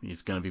 Well,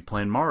 he's going to be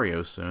playing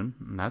Mario soon,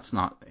 and that's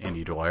not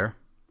Andy Dwyer.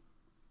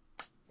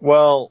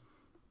 Well,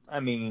 I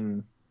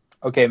mean,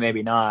 okay,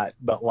 maybe not,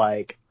 but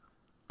like...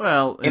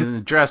 Well,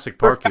 in Jurassic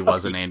Park, he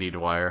wasn't Andy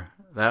Dwyer.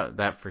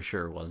 That for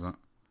sure wasn't.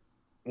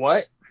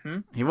 What?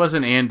 He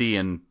wasn't Andy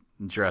in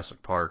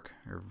Jurassic Park,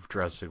 or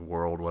Jurassic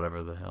World,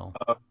 whatever the hell.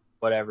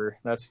 Whatever,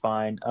 that's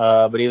fine.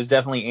 But he was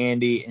definitely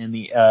Andy in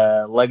the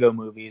Lego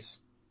movies.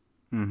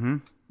 Mm-hmm.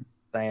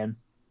 Saying,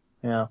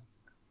 yeah.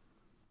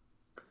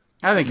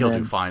 I think he'll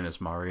do fine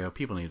as Mario.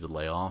 People need to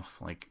lay off.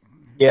 Like,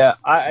 yeah,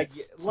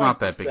 it's not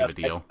that big of a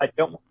deal. I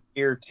don't want to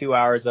hear 2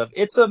 hours of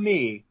 "It's a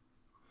me."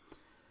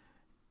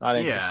 Not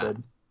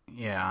interested.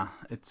 Yeah,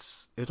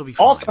 it'll be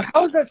fine. Also,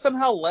 how is that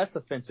somehow less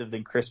offensive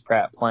than Chris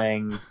Pratt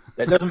playing?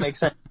 That doesn't make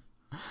sense.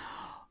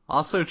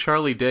 Also,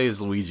 Charlie Day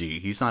is Luigi.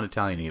 He's not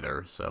Italian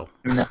either, so.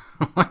 No.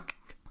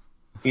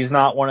 He's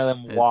not one of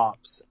them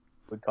wops,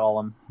 we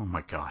call him. Oh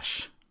my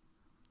gosh.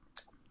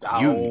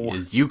 Oh.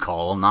 You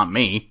call him, not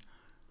me.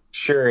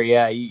 Sure,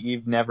 yeah,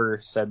 you've never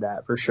said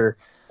that for sure.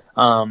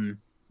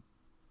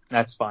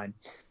 That's fine.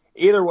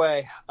 Either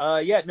way,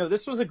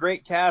 this was a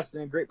great cast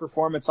and a great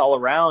performance all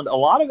around. A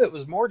lot of it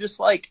was more just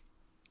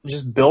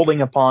building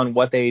upon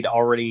what they'd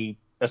already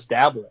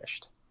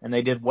established, and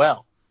they did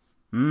well.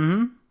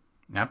 Mm-hmm.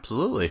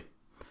 Absolutely.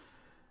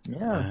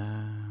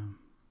 Yeah.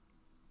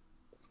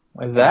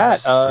 With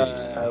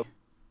that,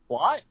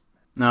 plot?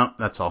 No,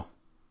 that's all.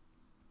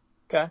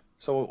 Okay,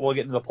 so we'll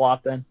get into the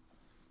plot then.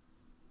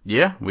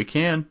 Yeah, we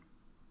can.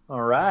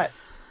 All right.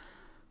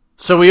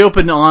 So we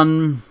open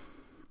on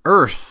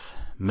Earth,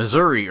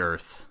 Missouri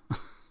Earth.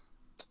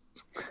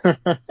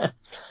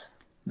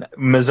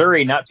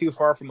 Missouri, not too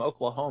far from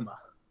Oklahoma.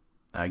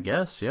 I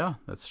guess, yeah,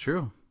 that's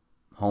true.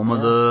 Home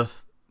of the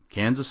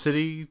Kansas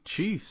City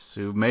Chiefs,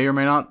 who may or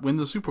may not win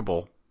the Super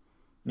Bowl.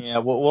 Yeah,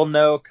 we'll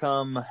know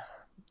come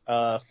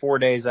 3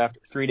 days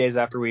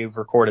after we've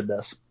recorded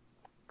this.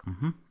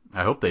 Mm-hmm.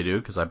 I hope they do,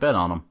 because I bet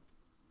on them.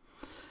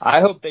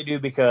 I hope they do,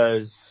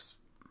 because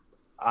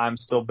I'm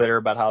still bitter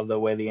about how the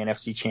way the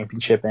NFC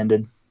Championship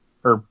ended,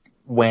 or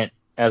went,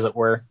 as it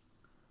were.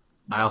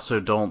 I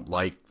also don't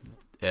like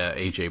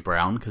A.J.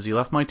 Brown, because he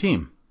left my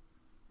team.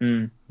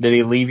 Did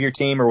he leave your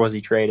team, or was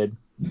he traded?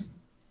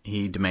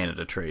 He demanded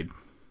a trade.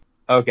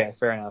 Okay,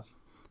 fair enough.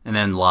 And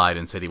then lied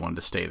and said he wanted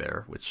to stay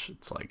there, which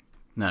it's like,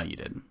 no, you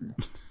didn't.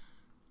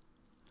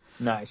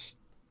 Nice.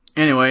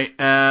 Anyway,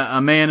 a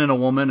man and a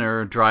woman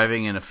are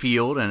driving in a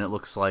field, and it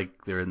looks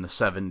like they're in the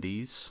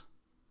 70s.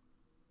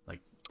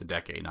 Like the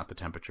decade, not the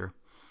temperature.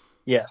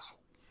 Yes.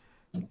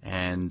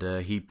 And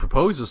he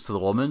proposes to the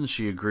woman.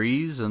 She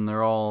agrees, and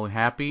they're all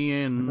happy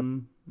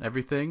and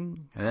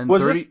everything. And then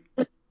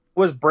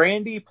was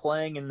Brandy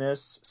playing in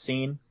this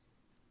scene?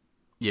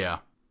 Yeah.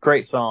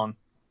 Great song.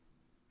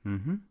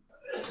 Mm-hmm.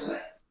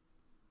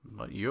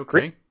 But you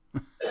okay?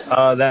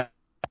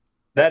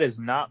 That is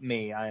not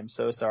me. I am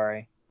so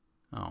sorry.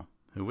 Oh,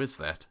 who is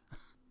that?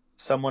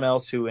 Someone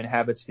else who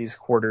inhabits these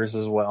quarters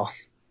as well.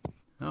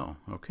 Oh,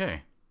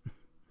 okay.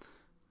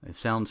 They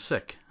sound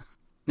sick.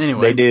 They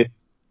Anyway, do.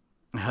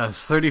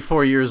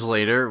 34 years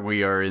later,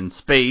 we are in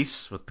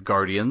space with the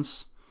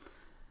Guardians,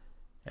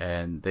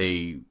 and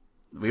they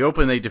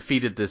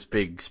defeated this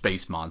big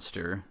space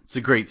monster. It's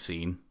a great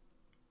scene.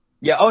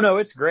 Yeah. Oh no,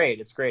 it's great.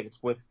 It's great. It's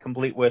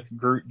complete with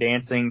Groot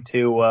dancing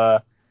to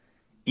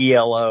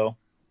ELO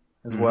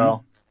as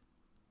well.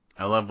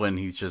 I love when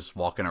he's just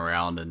walking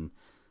around and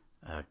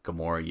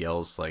Gamora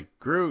yells like,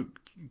 "Groot,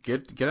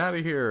 get out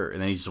of here!"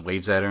 And then he just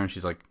waves at her, and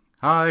she's like,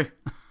 "Hi."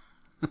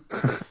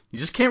 You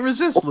just can't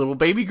resist, little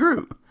baby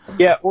Groot.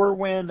 Yeah, or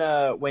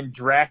when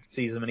Drax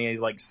sees him and he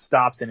like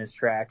stops in his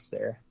tracks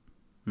there.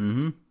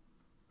 Mm-hmm.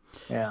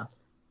 Yeah.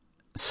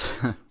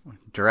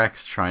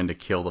 Drax trying to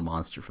kill the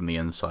monster from the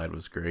inside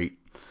was great.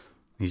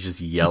 He's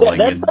just yelling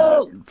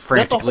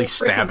frantically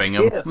stabbing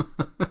him.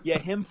 Yeah,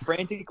 him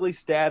frantically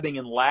stabbing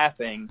and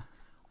laughing,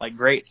 like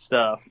great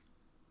stuff.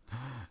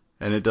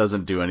 And it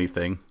doesn't do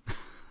anything.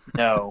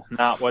 No,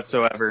 not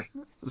whatsoever.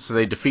 So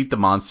they defeat the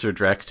monster.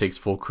 Drax takes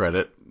full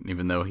credit,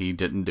 even though he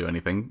didn't do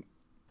anything.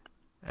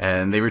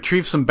 And they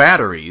retrieve some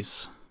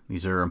batteries.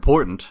 These are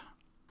important.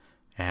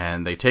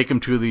 And they take him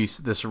to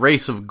this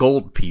race of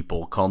gold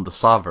people called the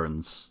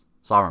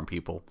Sovereign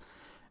people.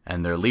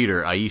 And their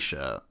leader,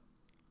 Aisha.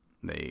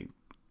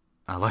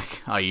 I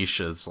like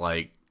Aisha's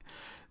like,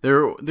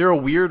 they're a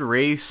weird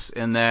race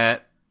in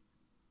that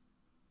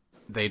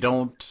they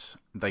don't,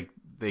 like,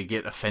 they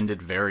get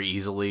offended very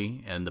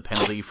easily, and the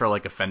penalty for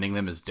like offending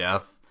them is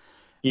death.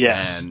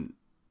 Yes. And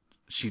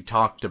she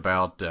talked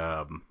about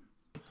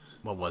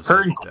what was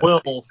Her it? and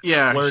Quill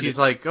Yeah, flirted. she's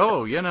like,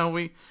 oh, they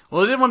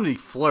didn't want to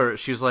flirt.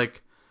 She's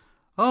like,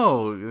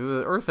 oh,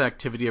 the Earth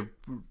activity of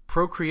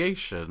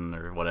procreation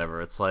or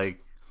whatever. It's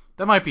like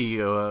that might be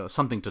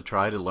something to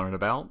try to learn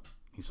about.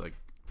 He's like,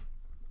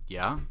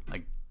 yeah,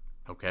 like,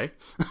 okay.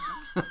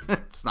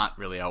 It's not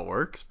really how it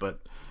works, but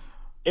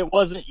It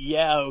wasn't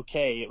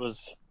okay.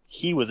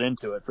 He was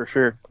into it for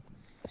sure.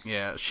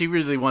 yeah, she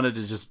really wanted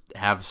to just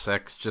have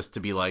sex just to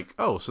be like,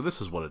 oh, so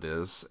this is what it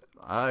is.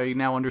 I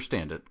now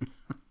understand it.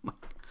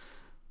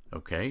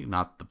 Okay,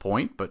 not the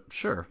point, but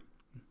sure.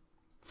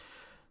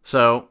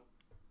 So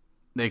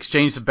they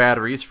exchange the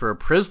batteries for a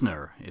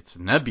prisoner. It's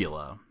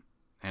Nebula.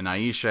 And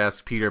Aisha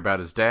asks Peter about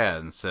his dad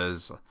and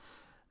says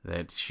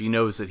that she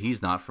knows that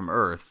he's not from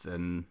Earth,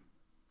 and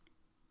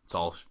it's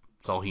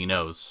all he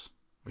knows.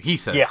 He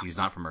says he's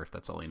not from Earth.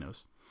 That's all he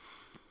knows.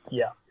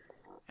 Yeah.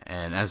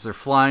 And as they're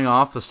flying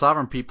off, the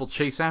Sovereign people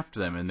chase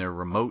after them in their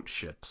remote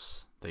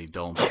ships. They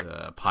don't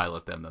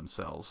pilot them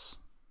themselves.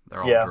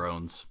 They're all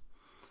drones.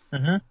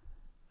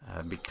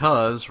 Mm-hmm.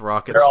 Because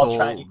Rocket They're all stole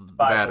Chinese the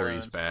spy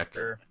batteries balloons, back.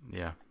 sure.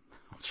 Yeah,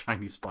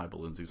 Chinese spy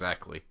balloons,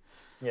 exactly.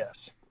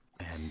 Yes.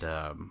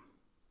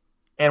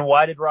 And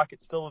why did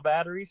Rocket steal the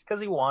batteries?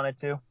 Because he wanted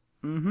to.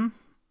 Mm-hmm.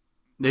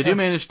 They do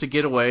manage to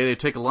get away. They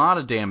take a lot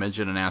of damage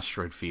in an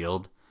asteroid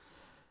field,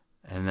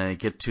 and they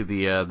get to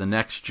the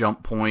next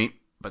jump point.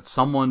 But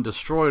someone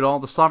destroyed all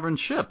the Sovereign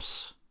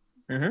ships.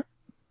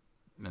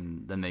 Mm-hmm.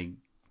 And then they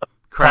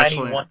crash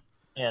Tiny land. one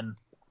in.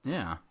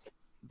 Yeah.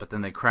 But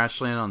then they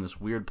crash land on this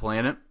weird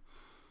planet.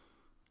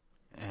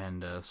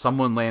 And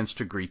someone lands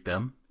to greet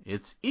them.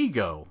 It's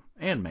Ego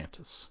and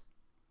Mantis.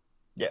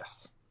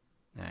 Yes.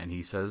 And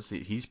he says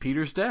he's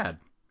Peter's dad.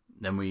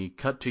 Then we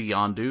cut to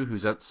Yondu,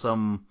 who's at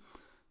some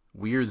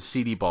weird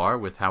seedy bar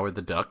with Howard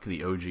the Duck,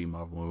 the OG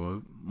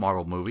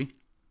Marvel movie.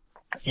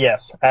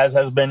 Yes, as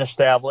has been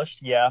established,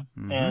 yeah.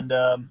 Mm-hmm.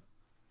 And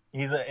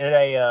he's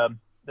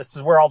this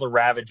is where all the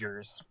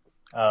Ravagers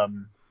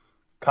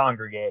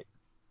congregate.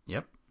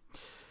 Yep.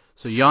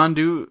 So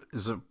Yondu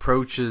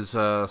approaches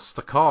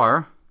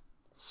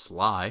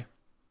Sly,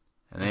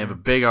 and they have a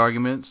big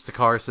argument.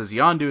 Stakar says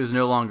Yondu is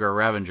no longer a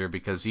Ravager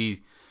because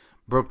he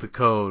broke the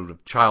code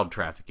of child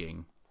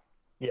trafficking.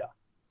 Yeah.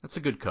 That's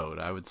a good code.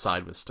 I would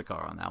side with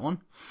Stakar on that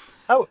one.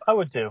 I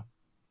would too.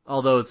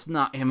 Although it's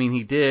not, I mean,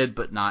 he did,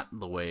 but not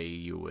the way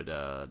you would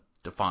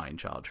define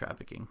child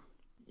trafficking.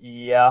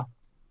 Yeah.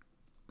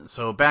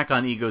 So back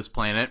on Ego's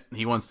planet,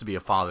 he wants to be a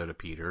father to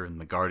Peter, and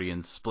the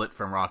Guardians split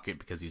from Rocket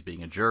because he's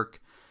being a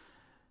jerk.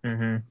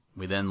 Mm-hmm.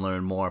 We then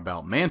learn more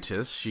about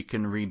Mantis. She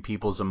can read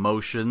people's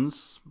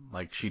emotions.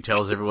 Like, she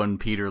tells everyone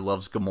Peter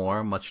loves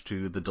Gamora, much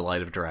to the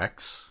delight of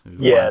Drax, who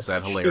finds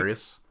that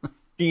hilarious.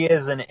 She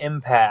is an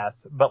empath,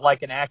 but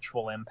like an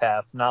actual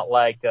empath, not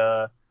like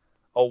a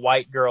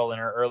white girl in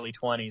her early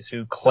 20s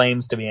who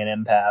claims to be an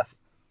empath.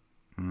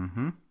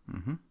 Mm-hmm.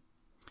 Mm-hmm.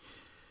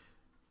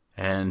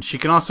 And she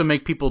can also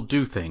make people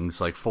do things,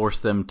 like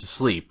force them to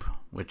sleep,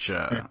 which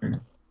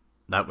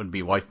that would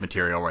be wife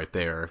material right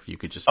there, if you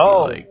could just be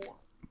like,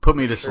 put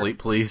me to sleep,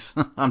 please.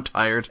 I'm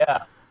tired.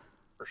 Yeah,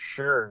 for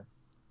sure.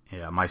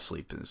 Yeah, my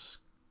sleep is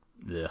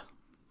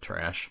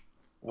trash.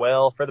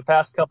 Well, for the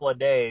past couple of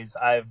days,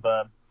 I've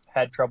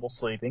had trouble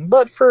sleeping,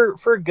 but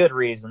for good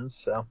reasons,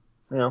 so,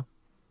 you know.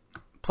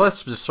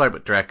 Plus, despite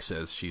what Drax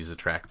says, she's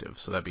attractive,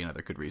 so that'd be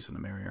another good reason to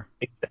marry her.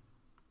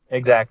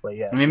 Exactly.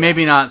 Yes. I mean,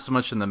 maybe not so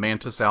much in the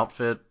Mantis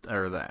outfit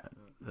or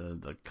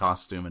the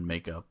costume and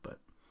makeup, but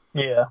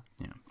Yeah.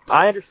 yeah.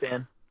 I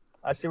understand.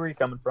 I see where you're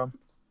coming from.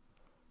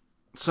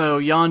 So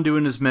Yondu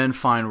and his men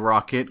find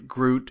Rocket,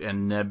 Groot,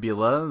 and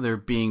Nebula. They're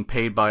being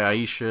paid by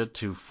Aisha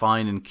to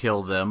find and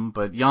kill them,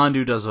 but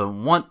Yondu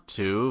doesn't want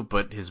to,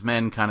 but his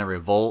men kind of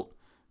revolt.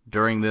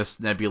 During this,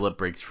 Nebula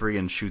breaks free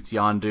and shoots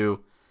Yondu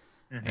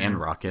and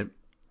Rocket.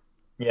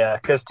 Yeah,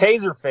 because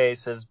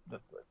Taserface is,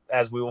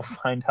 as we will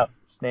find out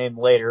his name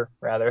later,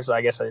 rather, so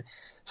I guess I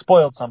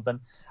spoiled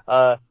something.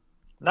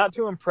 Not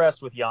too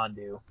impressed with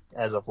Yondu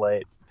as of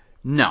late.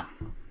 No,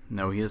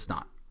 he is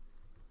not.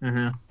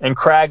 And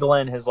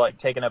Kraglin has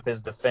taken up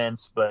his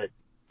defense, but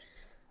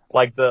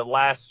the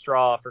last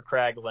straw for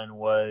Kraglin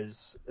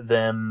was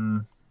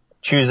them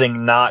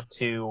choosing not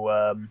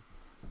to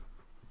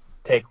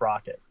take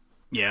Rocket.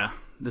 Yeah,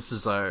 this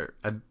is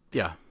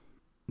yeah.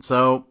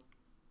 So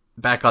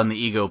back on the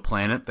Ego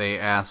planet, they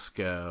ask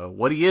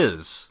what he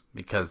is,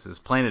 because his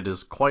planet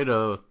is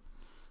quite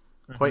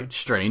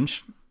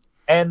strange.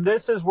 And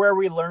this is where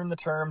we learn the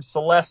term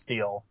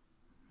celestial.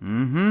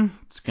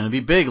 It's going to be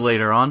big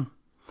later on.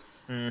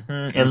 In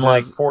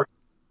 40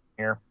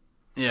 years.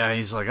 Yeah,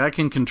 he's like, I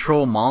can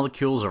control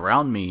molecules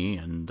around me,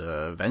 and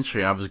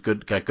eventually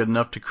got good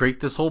enough to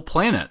create this whole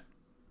planet.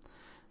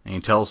 And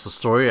he tells the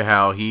story of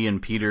how he and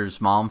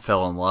Peter's mom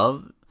fell in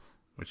love,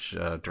 which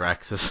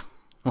Drax is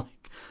like,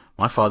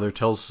 my father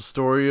tells the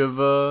story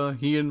of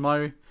he and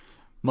my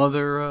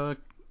mother,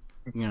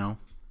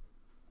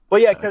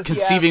 well, yeah, because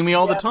conceiving me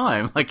all the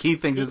time. Like, he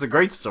thinks it's a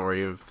great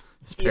story of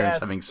his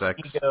parents having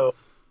sex. Ego,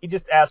 he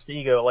just asked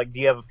Ego, do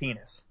you have a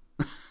penis?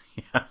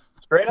 Yeah.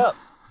 Straight up.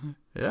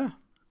 Yeah.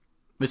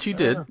 Which he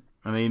did.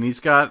 I mean, he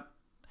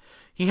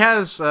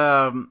has,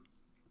 what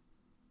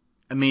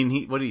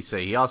did he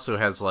say? He also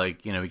has,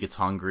 he gets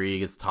hungry, he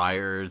gets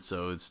tired,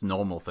 so it's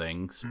normal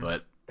things,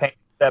 but... Pain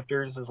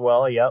receptors as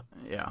well, yep.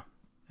 Yeah.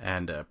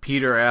 And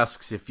Peter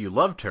asks if you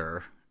loved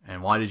her,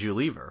 and why did you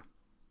leave her?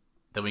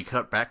 Then we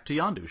cut back to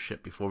Yondu's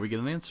ship before we get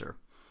an answer.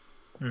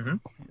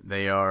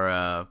 They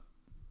are,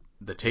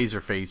 the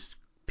Taserface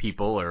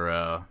people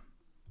are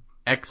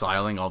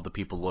exiling all the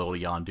people loyal to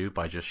Yondu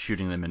by just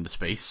shooting them into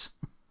space.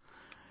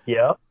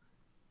 Yep.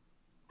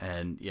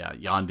 And yeah,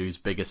 Yondu's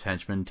biggest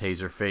henchman,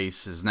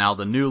 Taserface, is now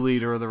the new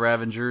leader of the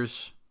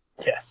Ravengers.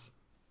 Yes.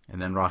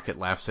 And then Rocket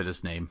laughs at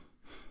his name.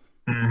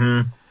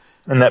 And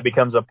that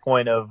becomes a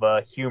point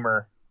of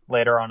humor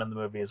later on in the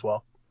movie as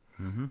well.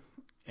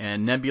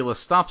 And Nebula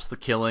stops the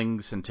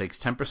killings and takes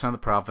 10% of the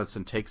profits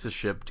and takes a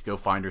ship to go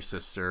find her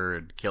sister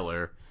and kill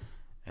her.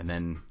 And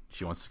then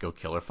she wants to go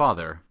kill her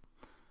father.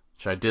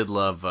 Which I did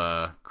love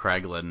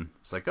Kraglin.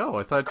 It's like, oh,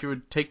 I thought you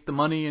would take the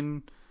money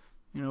and,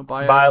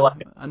 buy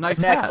a nice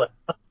necklace,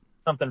 hat.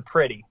 Something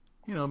pretty.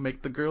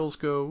 Make the girls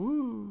go,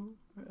 woo.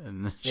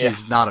 And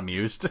she's not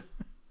amused.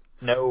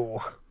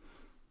 No.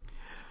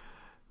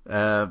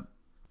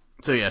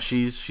 So yeah,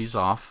 she's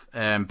off.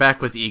 And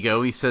back with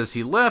Ego, he says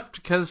he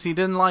left because he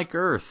didn't like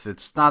Earth.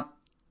 It's not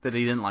that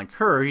he didn't like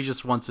her, he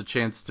just wants a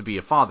chance to be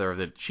a father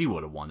that she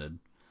would have wanted.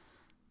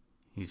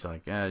 He's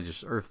like,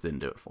 just Earth didn't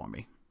do it for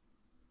me.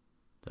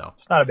 So.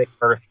 It's not a big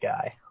Earth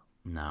guy.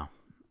 No.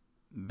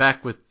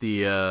 Back with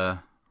the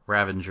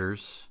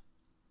Ravengers.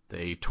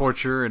 They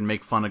torture and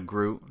make fun of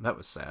Groot. That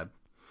was sad.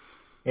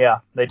 Yeah,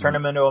 they turn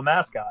him into a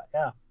mascot,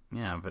 yeah.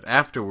 Yeah, but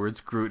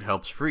afterwards, Groot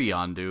helps free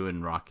Yondu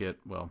and Rocket.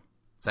 Well,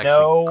 it's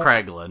actually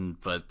Kraglin,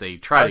 but they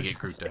try to get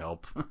Groot to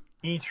help.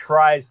 He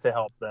tries to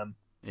help them.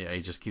 Yeah,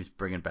 he just keeps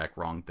bringing back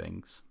wrong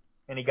things.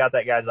 And he got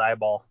that guy's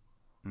eyeball.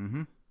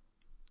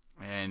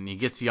 And he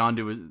gets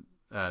Yondu,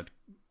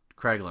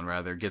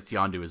 Kraglin gets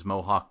Yondu his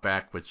mohawk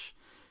back, which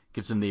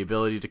gives him the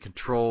ability to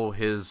control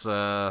his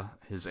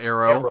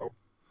arrow.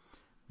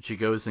 Which he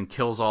goes and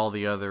kills all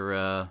the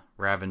other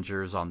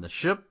Ravengers on the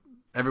ship.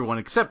 Everyone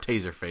except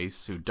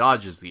Taserface, who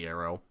dodges the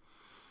arrow.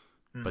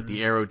 But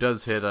the arrow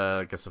does hit,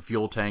 a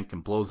fuel tank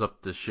and blows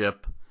up the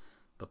ship.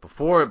 But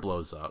before it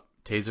blows up,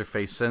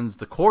 Taserface sends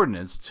the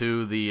coordinates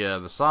to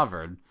the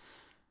Sovereign.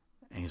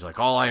 And he's like,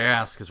 all I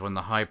ask is when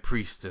the High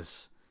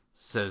Priestess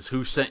says,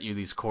 who sent you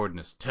these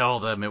coordinates? Tell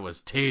them it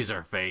was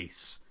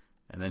Taserface.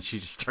 And then she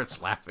just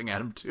starts laughing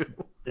at him, too.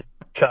 Just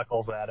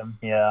chuckles at him,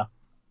 yeah.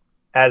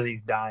 As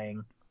he's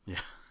dying. Yeah.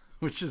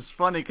 Which is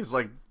funny, because,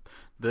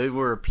 they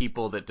were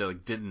people that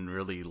didn't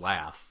really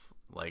laugh.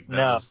 They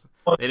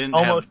didn't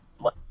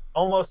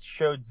almost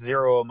showed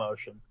zero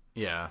emotion.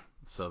 Yeah,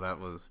 so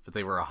but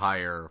they were a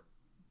higher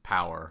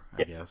power,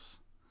 I guess.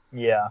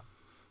 Yeah.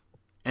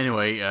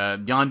 Anyway,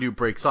 Yondu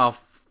breaks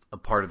off a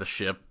part of the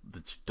ship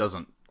that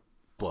doesn't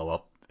blow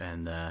up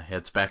and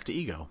heads back to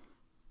Ego.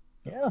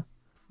 Yeah.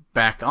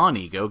 Back on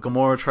Ego,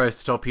 Gamora tries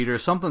to tell Peter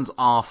something's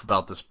off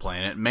about this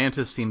planet.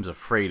 Mantis seems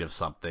afraid of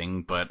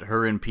something, but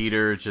her and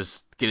Peter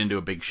just get into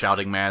a big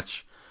shouting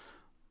match.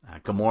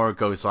 Gamora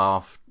goes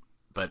off,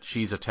 but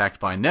she's attacked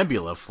by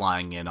Nebula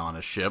flying in on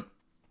a ship.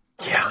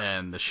 Yeah.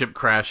 And the ship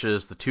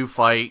crashes, the two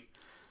fight,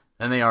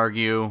 then they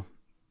argue.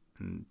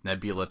 And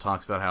Nebula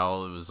talks about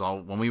how it was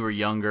all when we were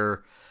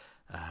younger.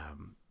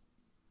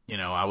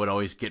 I would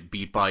always get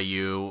beat by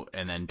you,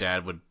 and then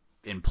Dad would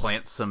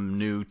implant some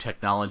new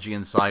technology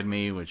inside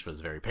me, which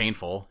was very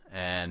painful,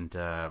 and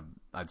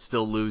I'd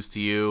still lose to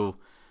you.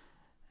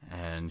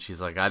 And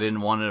she's like, I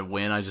didn't want to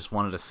win, I just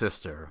wanted a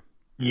sister.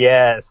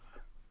 Yes.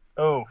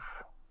 Oof.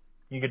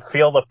 You could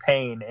feel the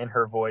pain in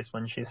her voice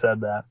when she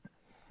said that.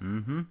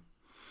 Mm-hmm.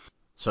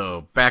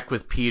 So back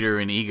with Peter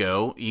and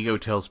Ego. Ego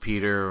tells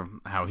Peter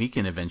how he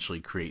can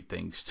eventually create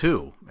things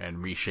too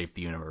and reshape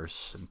the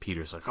universe. And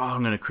Peter's like, "Oh,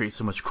 I'm gonna create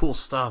so much cool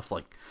stuff,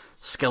 like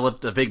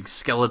a big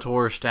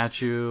Skeletor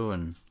statue,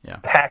 and yeah."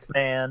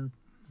 Pac-Man.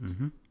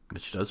 Mm-hmm.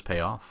 Which does pay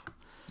off.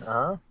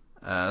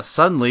 Uh-huh.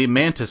 Suddenly,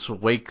 Mantis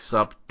wakes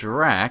up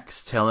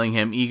Drax, telling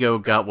him Ego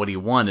got what he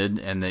wanted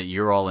and that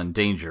you're all in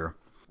danger.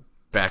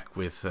 Back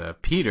with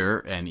Peter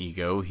and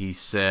Ego, he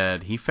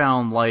said he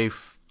found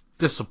life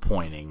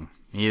disappointing.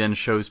 He then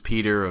shows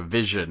Peter a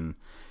vision,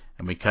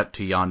 and we cut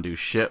to Yondu's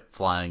ship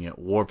flying at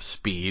warp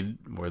speed,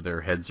 where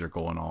their heads are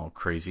going all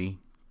crazy.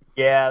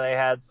 Yeah, they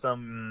had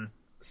some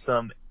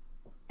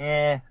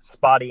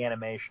spotty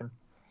animation.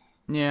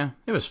 Yeah,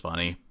 it was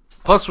funny.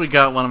 Plus, we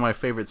got one of my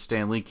favorite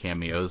Stan Lee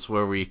cameos,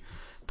 where we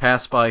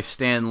pass by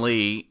Stan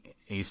Lee.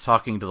 He's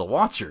talking to the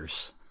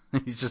Watchers.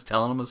 He's just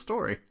telling them a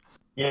story.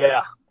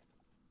 Yeah.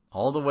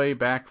 All the way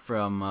back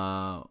from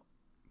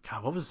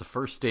God, what was the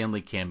first Stan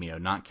Lee cameo?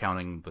 Not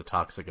counting the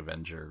Toxic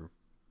Avenger.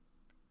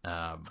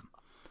 I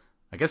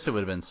guess it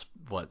would have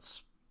been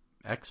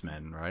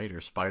X-Men, right,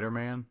 or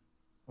Spider-Man?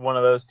 One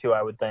of those two,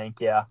 I would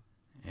think. Yeah.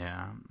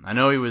 Yeah, I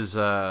know he was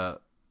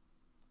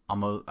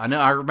almost.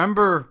 I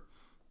remember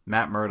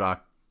Matt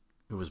Murdock,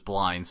 who was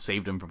blind,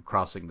 saved him from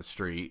crossing the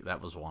street.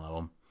 That was one of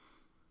them.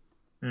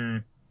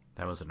 Mm.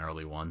 That was an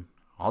early one.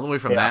 All the way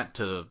from Yeah. that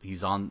to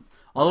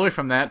all the way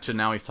from that to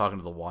now he's talking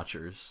to the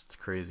Watchers. It's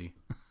crazy.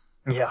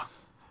 Yeah.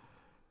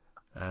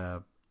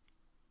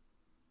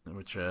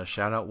 Which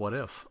shout out What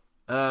If.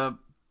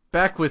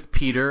 Back with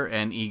Peter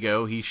and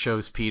Ego, he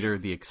shows Peter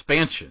the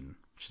expansion,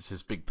 which is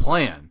his big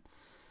plan.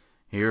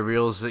 He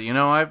reveals that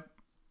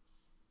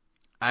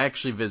I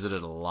actually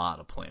visited a lot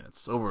of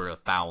planets, over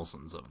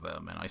thousands of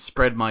them, and I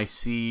spread my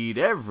seed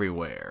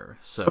everywhere.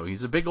 So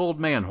he's a big old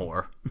man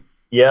whore.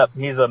 Yep.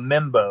 He's a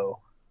Mimbo.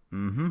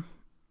 Mm-hmm.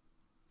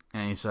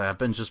 And he said,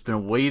 I've just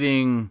been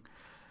waiting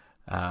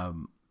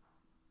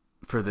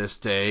for this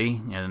day,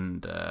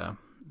 and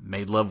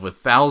made love with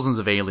thousands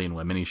of alien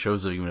women. He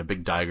shows even a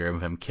big diagram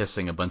of him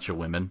kissing a bunch of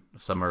women.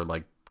 Some are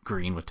like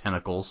green with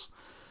tentacles.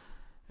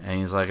 And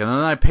he's like, and then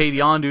I paid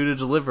Yondu to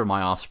deliver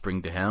my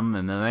offspring to him,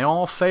 and then they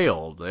all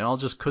failed. They all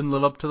just couldn't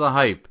live up to the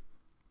hype.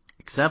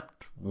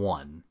 Except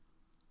one.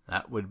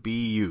 That would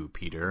be you,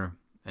 Peter.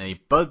 And he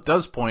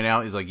does point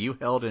out, he's like, you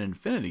held an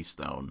Infinity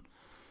Stone.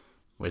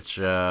 Which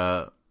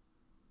goes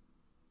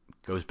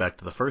back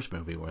to the first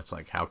movie, where it's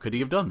like, how could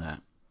he have done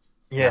that?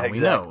 Yeah, now exactly.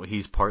 We know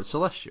he's part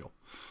Celestial.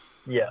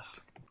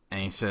 Yes.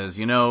 And he says,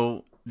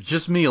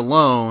 just me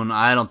alone,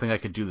 I don't think I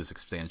could do this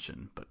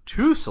expansion. But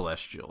 2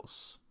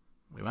 Celestials,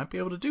 we might be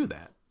able to do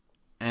that.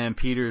 And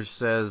Peter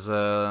says,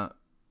 but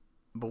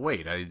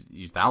wait,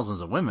 you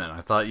thousands of women.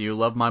 I thought you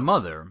loved my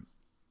mother.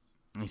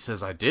 And he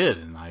says, I did,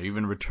 and I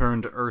even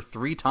returned to Earth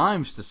 3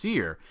 times to see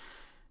her.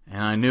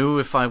 And I knew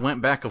if I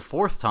went back a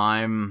 4th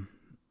time,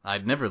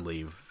 I'd never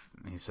leave.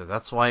 And he says,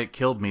 that's why it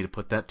killed me to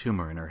put that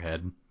tumor in her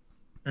head.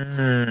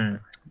 Mm.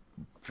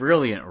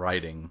 Brilliant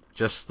writing.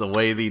 Just the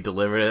way they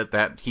delivered it,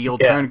 that heel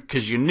turn, Yes.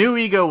 because you knew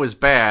Ego was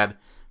bad,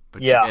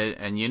 but Yeah.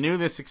 and you knew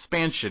this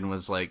expansion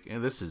was like,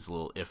 this is a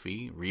little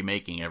iffy,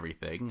 remaking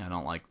everything. I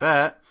don't like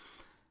that.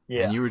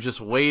 Yeah. And you were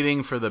just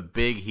waiting for the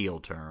big heel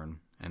turn,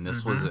 and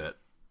this was it.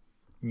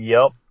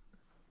 Yep.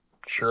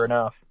 Sure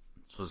enough.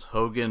 This was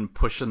Hogan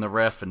pushing the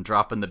ref and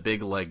dropping the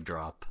big leg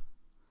drop.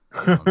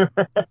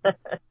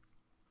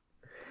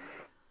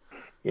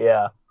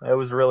 Yeah, it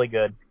was really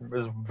good. It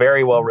was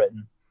very well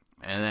written.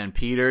 And then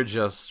Peter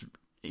just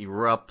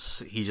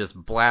erupts. He just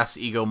blasts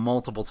Ego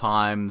multiple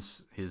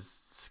times.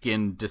 His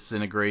skin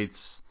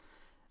disintegrates,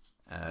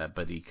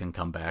 but he can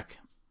come back.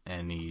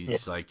 And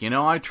he's like,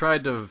 I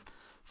tried to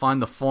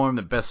find the form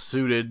that best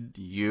suited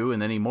you, and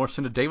then he morphs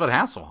into David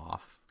Hasselhoff.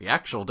 The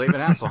actual David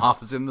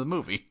Hasselhoff is in the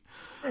movie.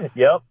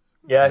 Yep.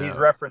 Yeah, he's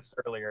referenced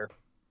earlier.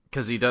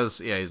 Because he does,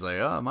 he's like,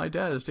 oh, my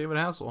dad is David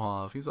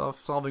Hasselhoff. He's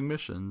off solving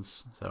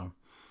missions. So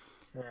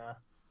Yeah.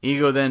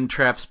 Ego then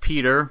traps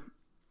Peter,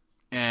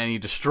 and he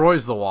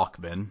destroys the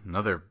Walkman.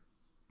 Another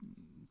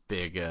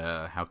big,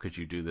 how could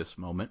you do this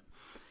moment.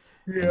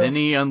 Yeah. And then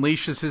he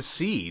unleashes his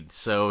seed.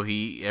 So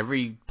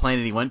every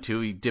planet he went to,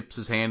 he dips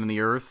his hand in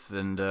the earth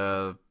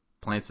and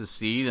plants his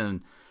seed,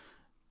 and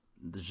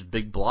there's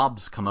big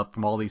blobs come up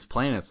from all these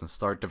planets and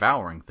start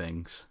devouring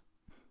things.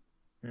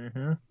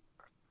 Mm-hmm.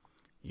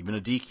 Even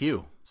a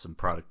DQ, some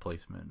product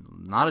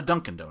placement. Not a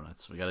Dunkin'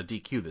 Donuts. We got a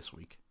DQ this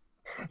week.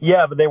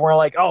 Yeah, but they weren't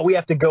like, oh, we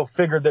have to go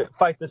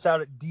fight this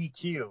out at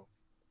DQ.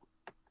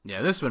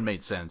 Yeah, this one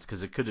made sense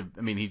because it could have.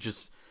 I mean,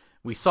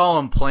 we saw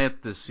him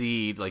plant the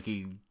seed, like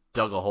he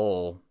dug a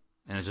hole,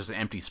 and it's just an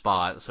empty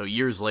spot. So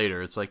years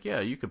later, it's like,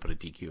 yeah, you could put a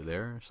DQ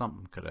there.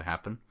 Something could have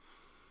happened.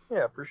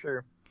 Yeah, for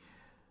sure.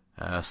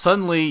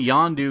 Suddenly,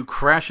 Yondu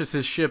crashes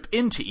his ship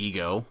into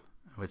Ego,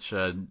 which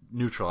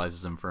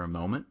neutralizes him for a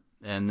moment,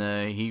 and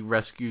he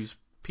rescues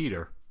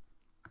Peter.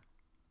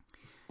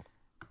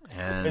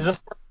 And Is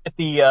this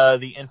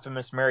the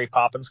infamous Mary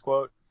Poppins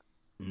quote?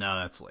 no,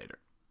 that's later.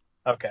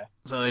 Okay.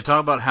 So they talk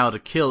about how to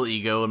kill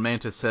Ego, and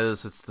Mantis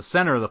says it's the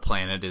center of the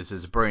planet is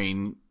his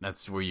brain.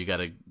 That's where you got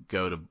to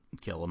go to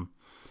kill him.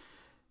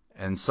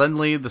 And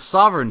suddenly the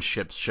Sovereign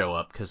ships show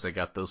up because they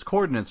got those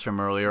coordinates from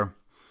earlier.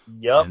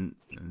 Yup. And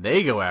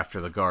they go after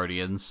the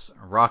Guardians.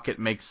 Rocket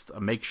makes a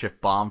makeshift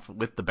bomb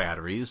with the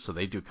batteries, so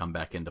they do come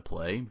back into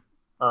play.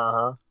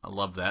 Uh-huh. I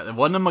love that. It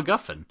wasn't a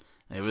MacGuffin.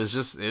 It was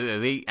just,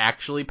 they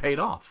actually paid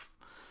off.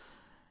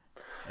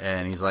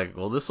 And he's like,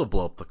 well, this will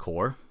blow up the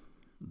core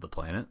of the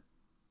planet.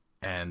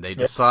 And they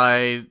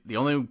decide the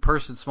only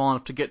person small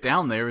enough to get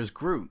down there is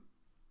Groot.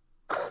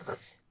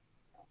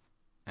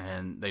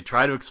 And they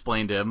try to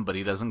explain to him, but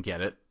he doesn't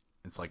get it.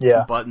 It's like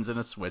 2 buttons and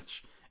a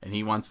switch, and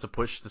he wants to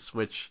push the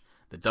switch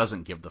that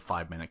doesn't give the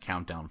 5-minute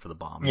countdown for the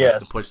bomb. He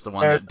has to push the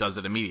one that does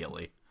it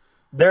immediately.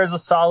 There's a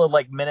solid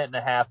minute and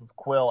a half of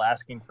Quill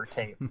asking for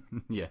tape.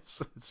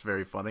 Yes, it's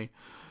very funny.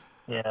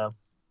 Yeah.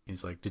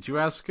 He's like, did you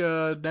ask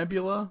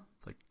Nebula?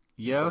 It's like,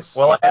 yes.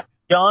 Well, I asked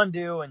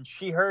Yondu, and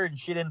she heard and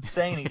she didn't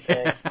say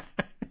anything.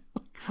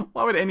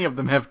 Why would any of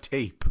them have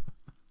tape?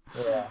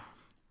 Yeah.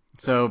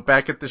 So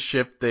back at the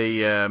ship,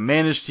 they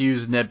managed to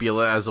use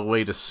Nebula as a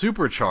way to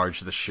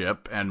supercharge the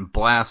ship and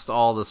blast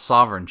all the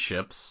Sovereign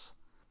ships.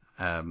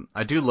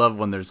 I do love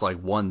when there's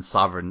one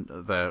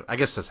Sovereign. I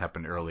guess this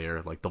happened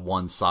earlier. The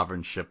one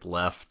Sovereign ship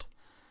left.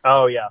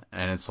 Oh yeah.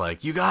 And it's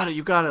like, you got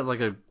it,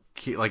 like a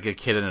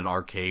kid in an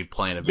arcade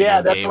playing a video game.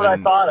 Yeah, that's what I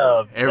thought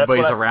of.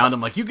 Everybody's around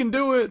him like, you can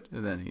do it.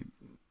 And then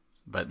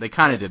but they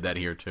kind of did that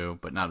here too,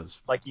 but not as.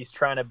 Like he's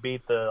trying to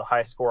beat the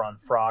high score on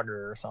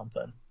Frogger or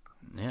something.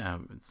 Yeah,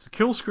 it's a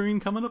kill screen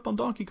coming up on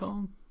Donkey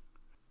Kong.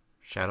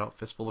 Shout out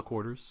Fistful of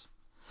Quarters.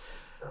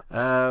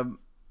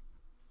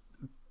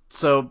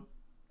 So,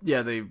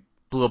 yeah, they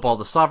blew up all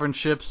the Sovereign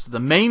ships. The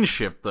main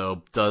ship,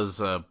 though,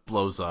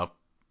 blows up.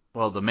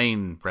 Well, the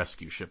main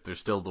rescue ship. There's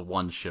still the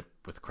one ship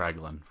with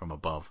Kraglin from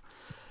above.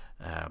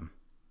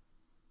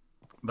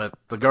 But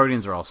the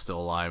Guardians are all still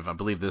alive. I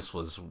believe this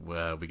was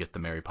we get the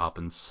Mary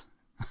Poppins.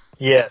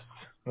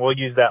 Yes, we'll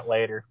use that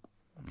later.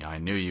 Yeah, I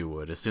knew you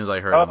would. As soon as I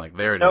heard it, I'm like,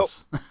 there it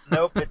is.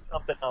 Nope, it's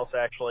something else,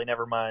 actually.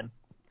 Never mind.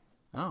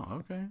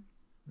 Oh, okay.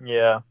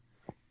 Yeah.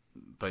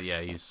 But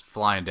yeah, he's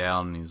flying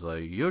down, and he's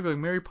like, you look like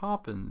Mary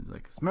Poppins. He's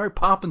like, is Mary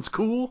Poppins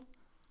cool?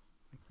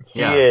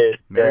 Mary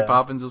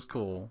Poppins is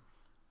cool.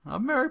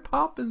 I'm Mary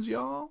Poppins,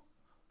 y'all.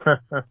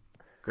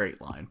 Great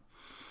line.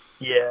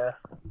 Yeah.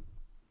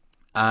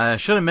 I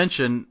should have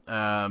mentioned,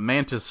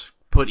 Mantis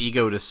put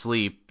Ego to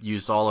sleep,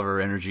 used all of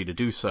her energy to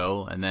do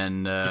so, and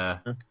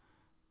then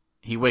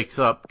he wakes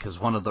up because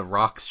one of the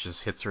rocks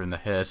just hits her in the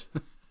head.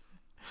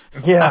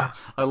 Yeah.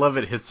 I love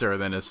it hits her,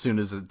 then as soon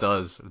as it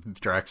does,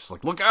 Drax is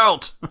like, look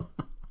out!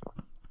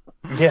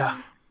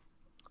 Yeah.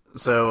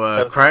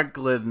 So,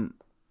 Kraglin...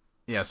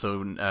 Yeah,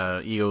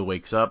 so Ego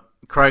wakes up.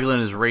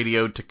 Kraglin is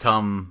radioed to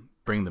come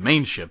bring the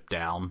main ship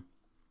down.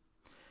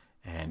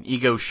 And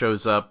Ego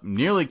shows up,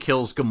 nearly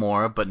kills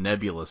Gamora, but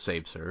Nebula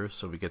saves her,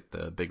 so we get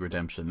the big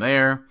redemption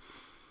there.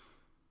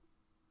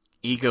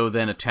 Ego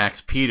then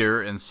attacks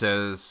Peter and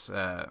says...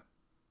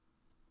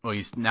 well,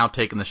 he's now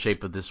taken the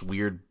shape of this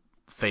weird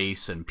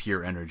face and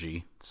pure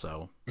energy,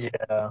 so...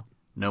 Yeah.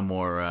 No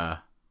more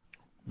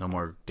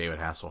David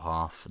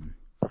Hasselhoff.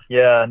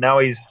 Yeah, now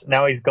he's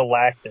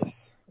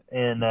Galactus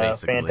in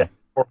Basically. Fantastic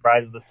Four: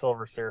 Rise of the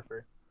Silver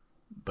Surfer.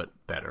 But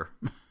better,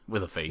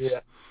 with a face. Yeah.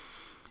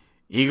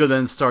 Ego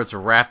then starts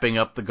wrapping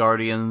up the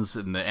Guardians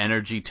in the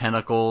energy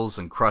tentacles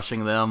and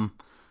crushing them.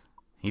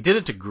 He did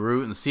it to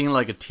Groot, and seeing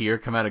a tear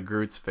come out of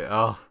Groot's face.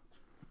 Oh.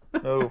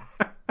 Oof.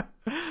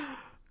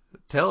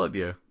 Telling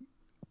you.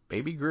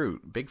 Baby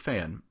Groot. Big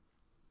fan.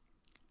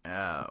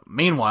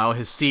 Meanwhile,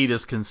 his seed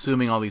is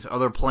consuming all these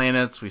other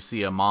planets. We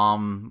see a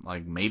mom,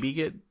 maybe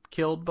get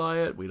killed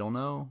by it. We don't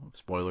know.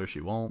 Spoiler, she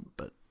won't,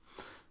 but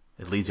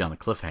it leaves you on a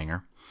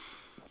cliffhanger.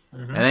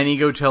 Mm-hmm. And then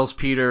Ego tells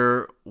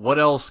Peter, what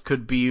else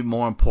could be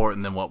more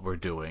important than what we're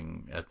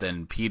doing? And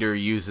then Peter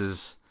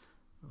uses,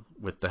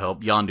 with the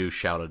help, Yondu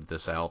shouted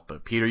this out,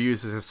 but Peter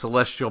uses his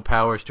celestial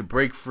powers to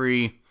break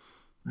free.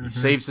 Mm-hmm. He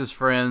saves his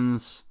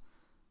friends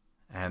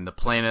and the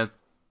planet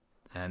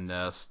and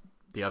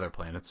the other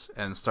planets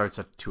and starts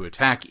to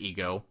attack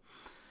Ego.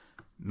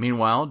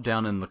 Meanwhile,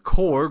 down in the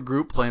core,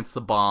 Groot plants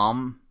the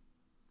bomb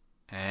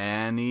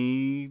and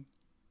he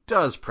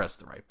does press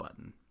the right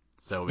button.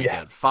 So we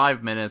get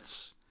 5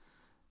 minutes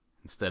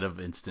instead of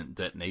instant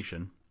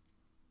detonation.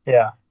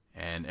 Yeah.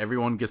 And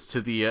everyone gets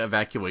to the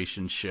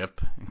evacuation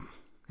ship.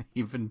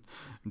 Even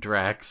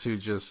Drax, who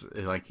just,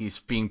 he's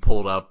being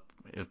pulled up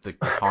with the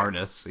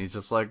harness. He's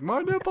just like,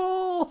 my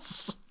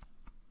nipples!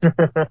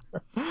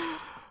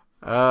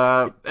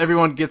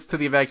 Everyone gets to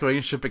the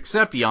evacuation ship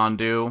except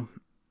Yondu.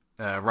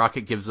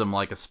 Rocket gives him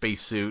a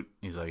spacesuit.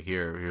 He's like,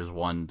 here's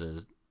one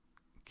in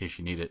case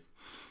you need it.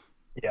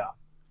 Yeah.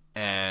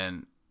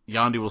 And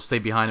Yondu will stay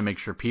behind to make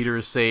sure Peter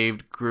is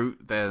saved. Groot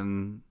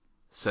then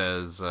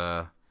says,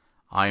 I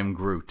am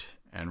Groot.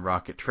 And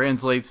Rocket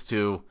translates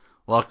to,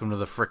 welcome to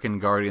the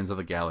frickin' Guardians of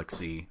the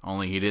Galaxy.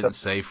 Only he didn't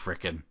say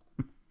frickin'.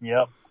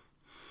 Yep.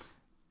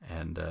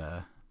 And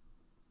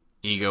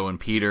Ego and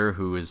Peter,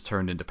 who is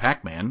turned into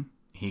Pac-Man,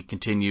 he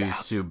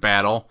continues to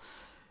battle.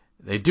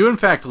 They do in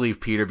fact leave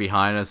Peter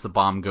behind as the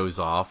bomb goes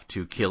off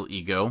to kill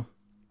Ego.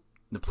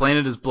 The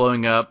planet is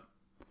blowing up,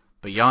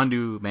 but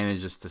Yondu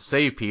manages to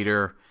save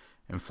Peter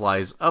and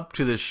flies up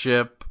to the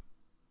ship.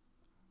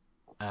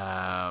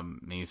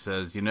 He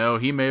says, he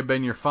may have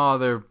been your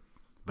father,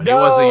 but he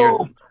wasn't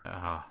your...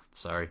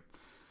 sorry.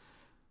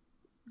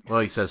 Well,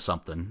 he says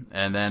something.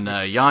 And then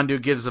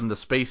Yondu gives him the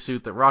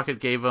spacesuit that Rocket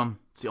gave him.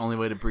 It's the only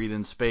way to breathe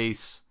in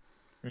space.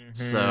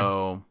 Mm-hmm.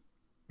 So...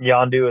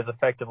 Yondu is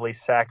effectively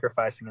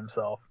sacrificing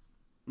himself.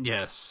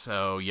 Yes,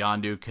 so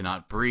Yondu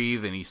cannot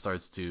breathe, and he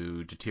starts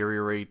to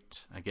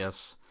deteriorate, I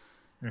guess.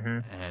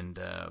 Mm-hmm. And...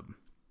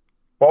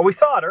 well, we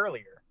saw it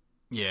earlier.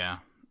 Yeah,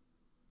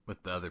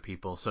 with the other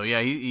people. So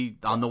yeah, he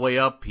on the way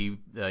up,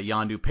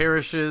 Yondu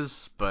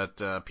perishes,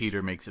 but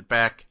Peter makes it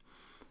back.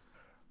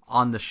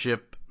 On the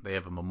ship, they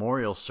have a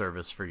memorial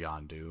service for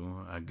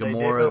Yondu.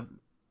 Gamora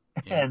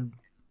and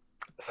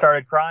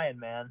started crying,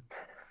 man.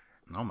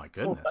 Oh my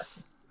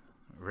goodness,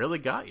 really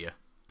got you.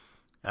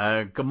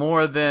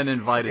 Gamora then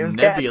invited It was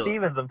Nebula. Cat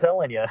Stevens, I'm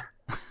telling you.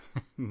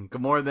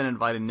 Gamora then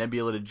invited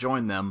Nebula to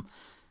join them,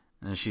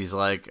 and she's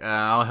like,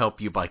 "I'll help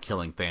you by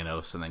killing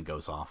Thanos," and then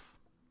goes off.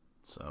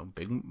 So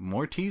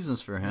more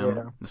teasers for him.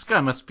 Yeah. This guy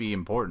must be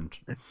important.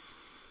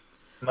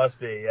 Must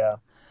be, yeah.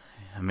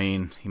 I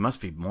mean, he must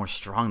be more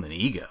strong than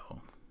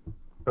Ego.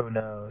 Who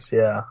knows?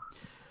 Yeah.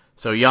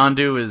 So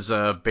Yondu is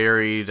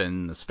buried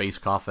in the space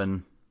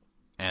coffin,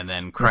 and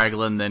then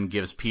Kraglin then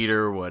gives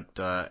Peter what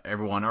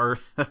everyone on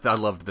Earth... I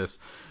loved this.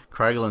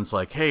 Kraglin's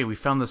like, hey, we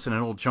found this in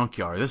an old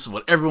junkyard. This is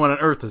what everyone on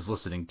Earth is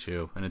listening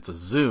to, and it's a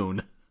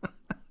Zune.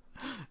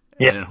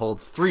 And it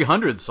holds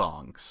 300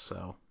 songs,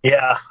 so...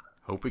 Yeah.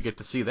 Hope we get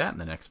to see that in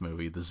the next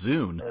movie, the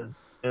Zune.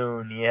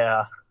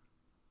 Zune,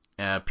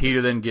 yeah.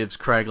 Peter then gives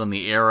Kraglin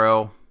the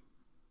arrow,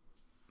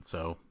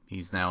 so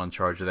he's now in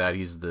charge of that.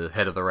 He's the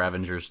head of the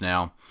Ravengers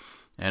now.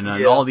 And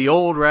then all the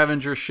old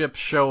Ravenger ships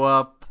show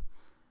up,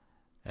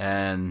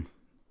 and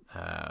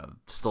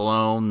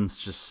Stallone's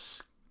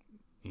just...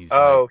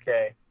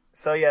 okay.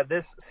 So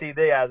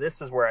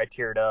this is where I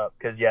teared up,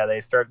 because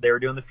they were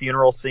doing the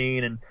funeral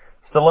scene, and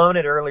Stallone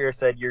had earlier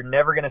said, you're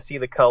never going to see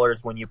the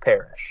colors when you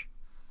perish.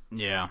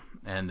 Yeah,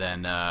 and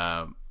then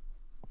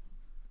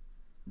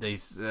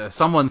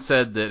someone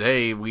said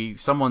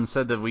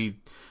that we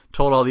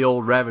told all the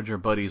old Ravager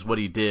buddies what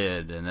he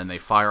did, and then they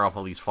fire off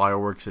all these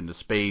fireworks into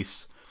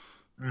space.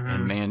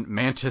 Mm-hmm. And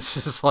Mantis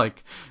is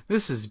like,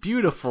 this is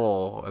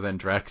beautiful, and then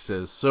Drax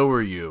says, so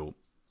are you.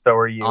 So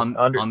are you on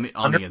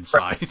the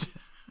inside.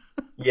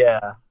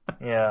 Yeah.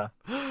 And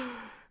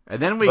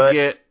then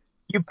get.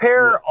 You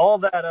pair all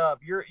that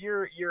up.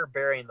 You're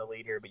burying the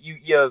lead here, but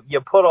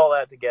you put all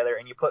that together,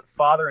 and you put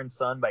Father and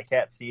Son by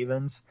Cat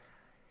Stevens,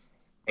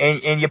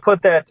 and you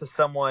put that to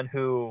someone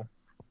who,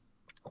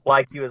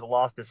 like you, has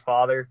lost his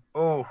father.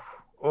 Ooh,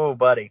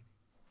 buddy.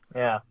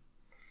 Yeah.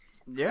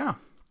 Yeah.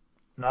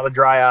 Not a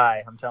dry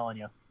eye, I'm telling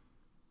you.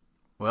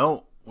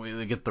 Well,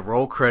 we get the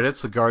roll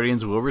credits. The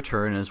Guardians will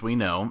return, as we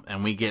know,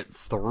 and we get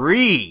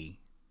 3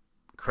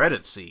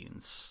 credit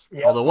scenes.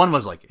 Yep. Although one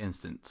was like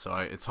instant, so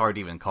it's hard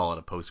to even call it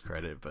a post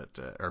credit,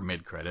 or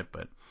mid credit.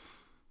 But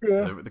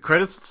the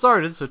credits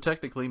started, so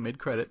technically mid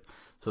credit.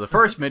 So the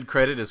first mid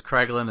credit is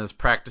Kraglin is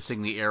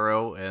practicing the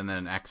arrow and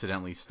then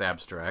accidentally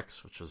stabs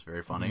Drax, which was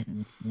very funny.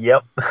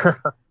 Yep.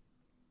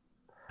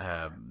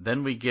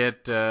 Then we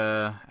get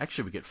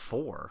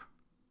 4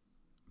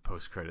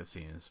 post credit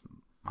scenes.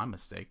 My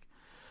mistake.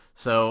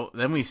 So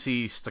then we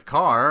see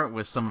Stakar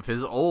with some of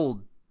his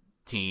old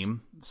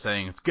team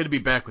saying, it's good to be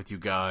back with you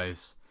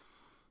guys.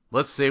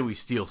 Let's say we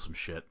steal some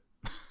shit.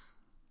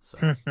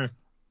 So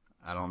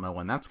I don't know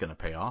when that's going to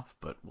pay off,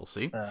 but we'll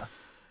see.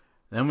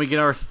 Then we get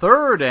our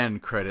third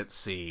end credit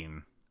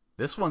scene.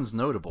 This one's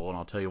notable, and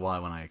I'll tell you why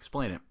when I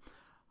explain it.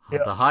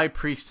 Yeah. The High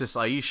Priestess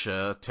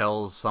Aisha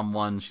tells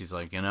someone, she's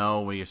like,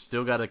 we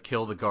still got to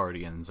kill the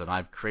Guardians, and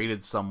I've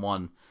created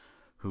someone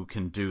who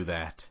can do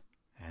that,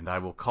 and I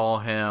will call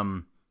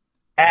him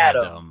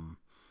Adam.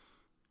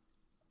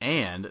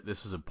 And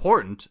this is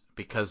important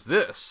because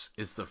this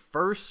is the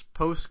first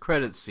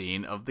post-credit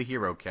scene of the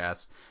Hero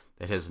Cast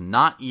that has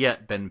not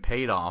yet been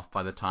paid off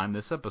by the time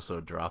this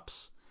episode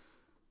drops.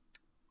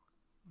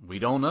 We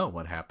don't know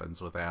what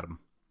happens with Adam.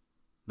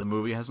 The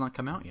movie has not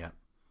come out yet.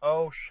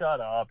 Oh, shut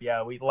up.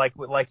 Yeah, we like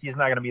he's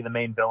not going to be the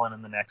main villain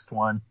in the next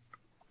one.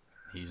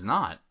 He's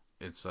not.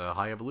 It's a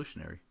High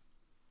Evolutionary.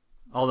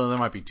 Although there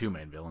might be 2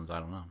 main villains, I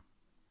don't know.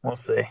 We'll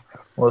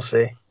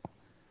see.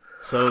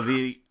 So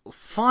the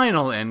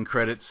final end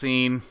credit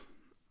scene,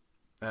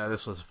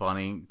 this was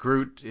funny.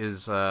 Groot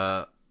is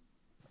no,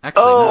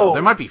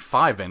 there might be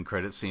 5 end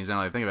credit scenes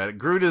now that I think about it.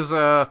 Groot is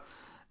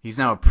he's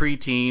now a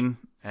preteen,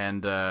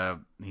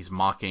 and he's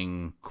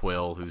mocking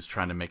Quill, who's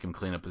trying to make him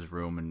clean up his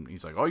room, and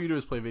he's like, all you do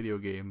is play video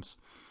games.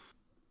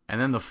 And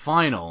then the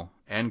final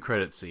end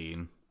credit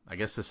scene, I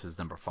guess this is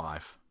number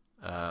 5.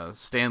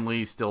 Stan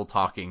Lee's still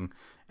talking,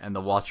 and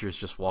the Watchers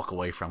just walk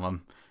away from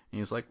him. And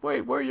he's like,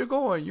 wait, where are you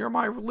going? You're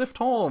my lift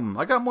home.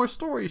 I got more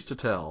stories to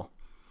tell.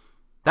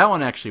 That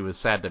one actually was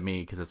sad to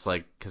me,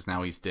 because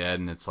now he's dead,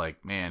 and it's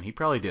like, man, he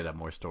probably did have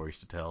more stories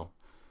to tell.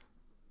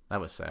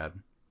 That was sad.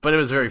 But it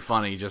was very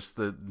funny, just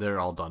that they're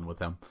all done with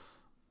him.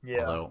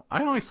 Yeah. Although,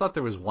 I always thought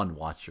there was one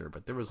Watcher,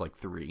 but there was like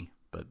 3.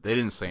 But they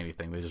didn't say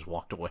anything, they just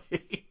walked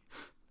away.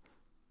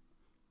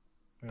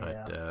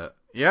 But,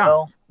 yeah,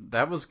 well,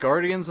 that was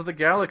Guardians of the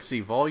Galaxy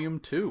Volume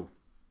 2.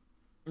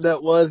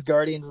 That was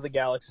Guardians of the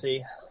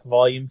Galaxy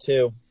Volume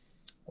 2.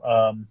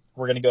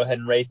 We're going to go ahead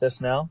and rate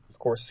this now. Of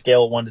course,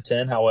 scale of 1 to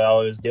 10, how we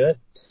always do it.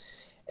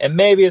 And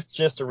maybe it's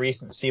just a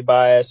recency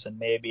bias, and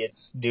maybe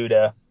it's due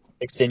to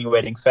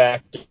extenuating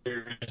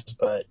factors,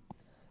 but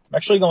I'm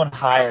actually going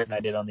higher than I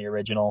did on the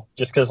original.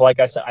 Just because, like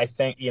I said, I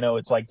think,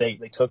 it's like they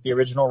took the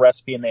original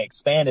recipe and they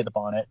expanded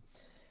upon it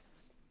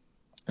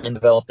and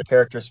developed the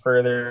characters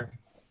further.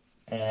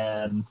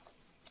 And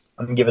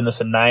I'm giving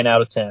this a 9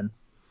 out of 10.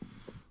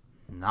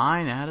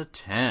 9 out of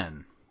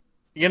 10.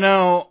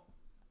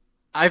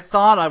 I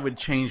thought I would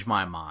change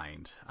my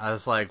mind. I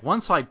was like,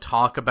 once I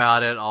talk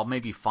about it, I'll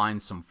maybe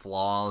find some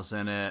flaws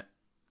in it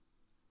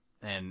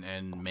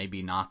and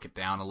maybe knock it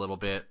down a little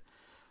bit.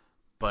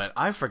 But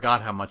I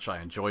forgot how much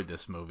I enjoyed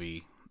this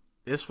movie.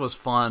 This was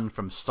fun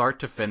from start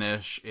to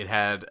finish. It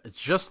had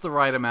just the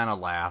right amount of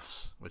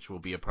laughs, which will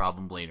be a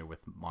problem later with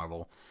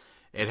Marvel.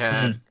 It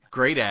had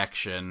great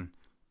action.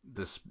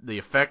 The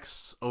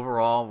effects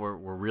overall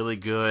were really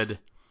good.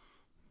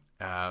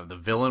 The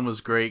villain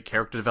was great.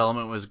 Character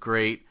development was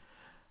great.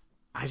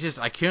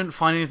 I couldn't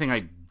find anything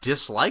I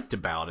disliked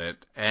about it,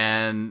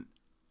 and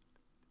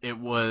it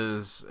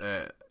was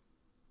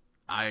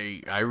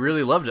I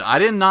really loved it. I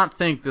did not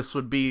think this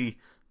would be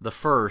the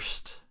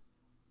first,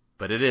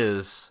 but it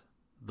is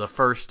the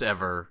first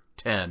ever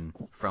 10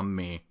 from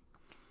me.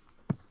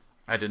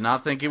 I did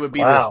not think it would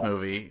be this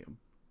movie,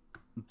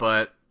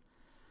 but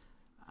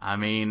I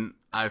mean,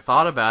 I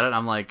thought about it.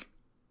 I'm like,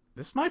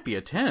 this might be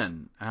a 10.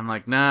 And I'm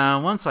like,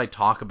 nah, once I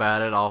talk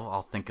about it,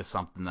 I'll think of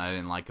something that I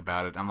didn't like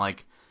about it. I'm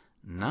like,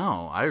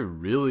 no, I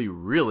really,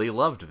 really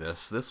loved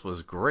this. This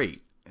was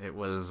great. It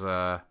was,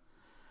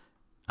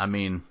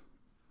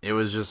 it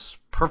was just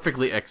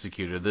perfectly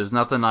executed. There's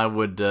really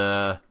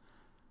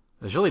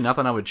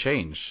nothing I would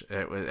change.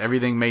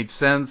 Everything made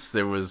sense.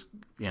 There was,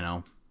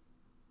 yeah,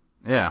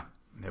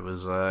 it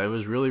was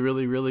really,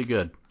 really, really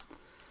good.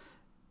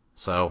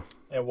 So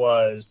it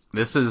was.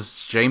 This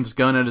is James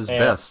Gunn at his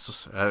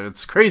best.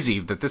 It's crazy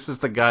that this is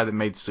the guy that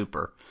made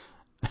Super,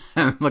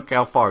 and look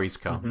how far he's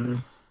come. Mm-hmm.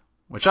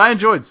 Which I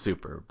enjoyed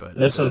Super, but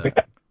this is the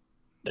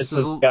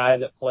guy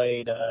that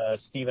played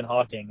Stephen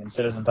Hawking in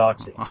Citizen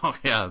Toxie. Oh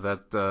yeah,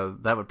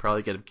 that would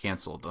probably get him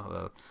canceled.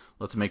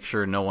 Let's make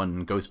sure no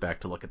one goes back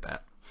to look at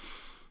that.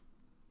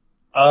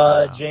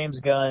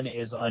 James Gunn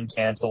is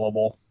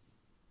uncancelable.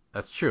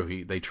 That's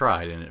true. They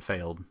tried and it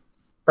failed.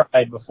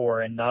 Tried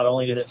before, and not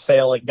only did it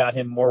fail, it got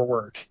him more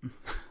work.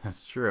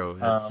 That's true.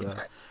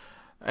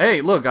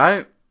 Hey, look,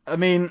 I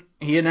mean,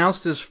 he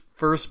announced his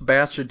first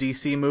batch of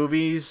DC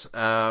movies.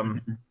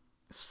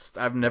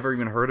 I've never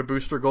even heard of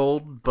Booster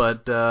Gold,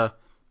 but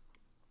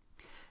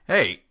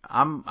hey,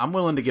 I'm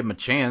willing to give him a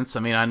chance. I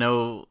mean, I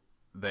know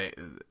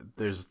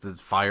there's the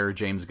fire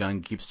James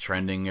Gunn keeps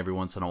trending every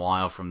once in a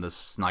while from the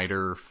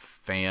Snyder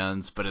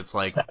fans, but it's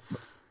like,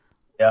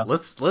 yeah,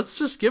 let's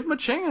just give him a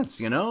chance,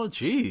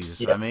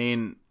 Jeez, yeah. I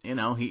mean,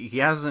 he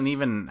hasn't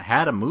even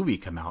had a movie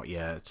come out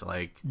yet.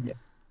 Like, yeah.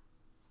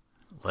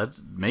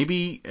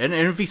 Maybe, and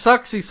if he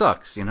sucks, he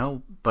sucks,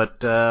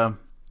 But I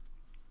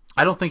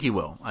don't think he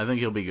will. I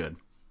think he'll be good.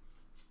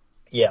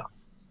 Yeah.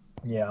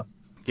 Yeah.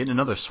 Getting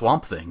another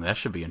Swamp Thing. That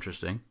should be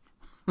interesting.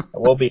 It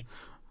will be.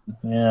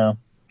 Yeah.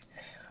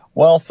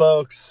 Well,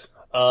 folks,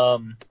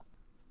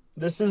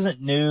 this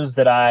isn't news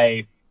that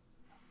I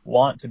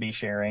want to be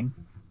sharing,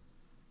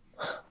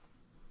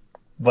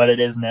 but it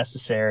is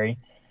necessary.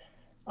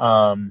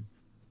 Around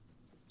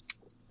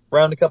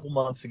a couple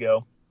months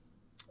ago,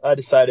 I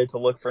decided to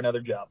look for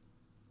another job.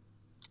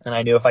 And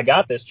I knew if I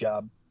got this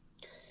job,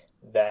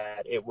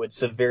 that it would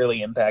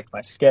severely impact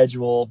my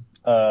schedule,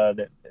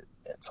 that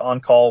it's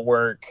on-call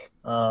work.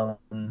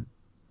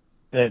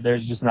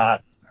 There's just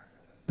not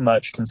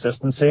much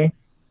consistency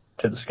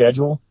to the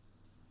schedule.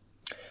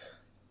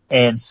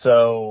 And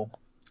so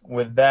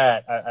with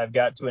that, I've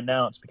got to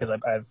announce, because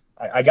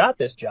I got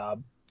this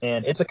job,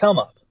 and it's a come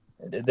up.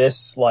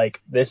 This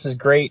is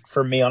great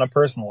for me on a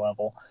personal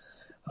level.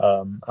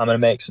 I'm going to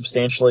make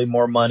substantially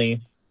more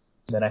money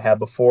than I have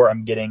before.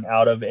 I'm getting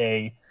out of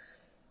a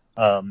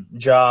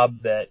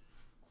job that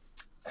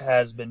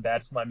has been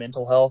bad for my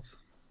mental health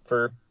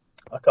for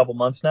a couple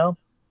months now.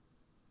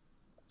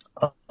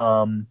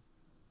 But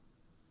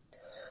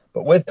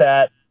with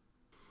that,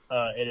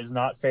 it is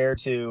not fair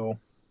to.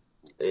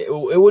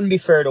 It wouldn't be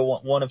fair to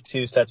one of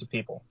two sets of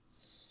people.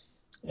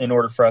 in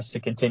order for us to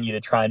continue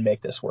to try and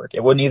make this work.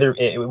 It would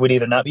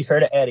either not be fair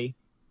to Eddie,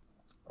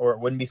 or it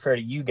wouldn't be fair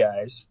to you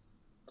guys,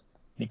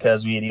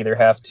 because we'd either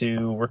have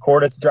to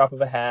record at the drop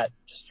of a hat,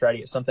 just try to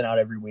get something out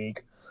every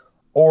week,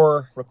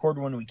 or record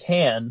when we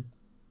can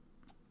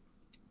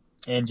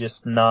and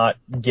just not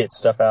get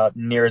stuff out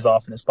near as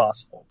often as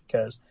possible.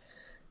 Because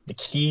the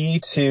key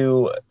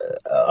to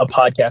a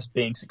podcast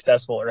being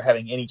successful or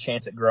having any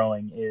chance at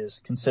growing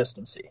is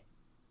consistency.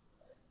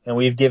 And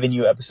we've given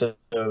you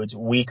episodes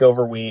week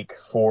over week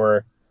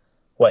for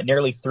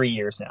nearly 3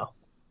 years now.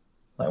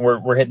 Like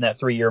we're hitting that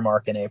 3-year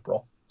mark in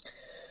April.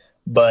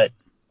 But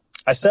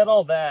I said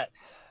all that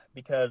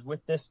because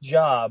with this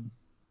job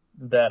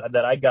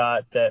that I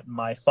got, that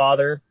my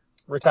father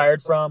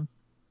retired from,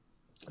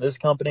 this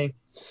company,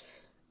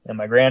 and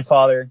my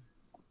grandfather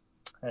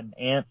and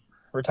aunt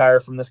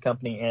retired from this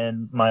company,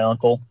 and my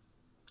uncle,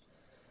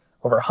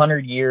 over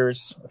 100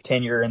 years of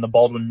tenure in the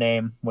Baldwin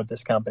name with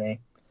this company,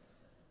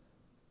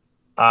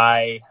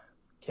 I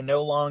can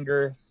no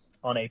longer,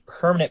 on a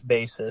permanent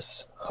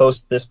basis,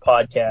 host this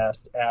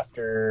podcast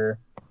after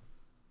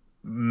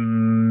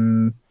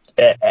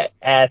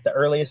at the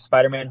earliest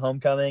Spider-Man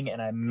Homecoming,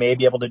 and I may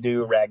be able to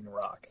do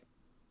Ragnarok.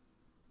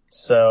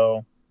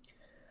 So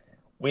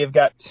we have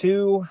got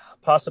 2,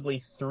 possibly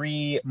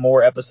 3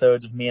 more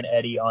episodes of me and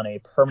Eddie on a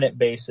permanent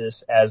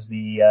basis as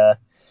the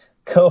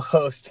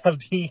co-host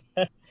of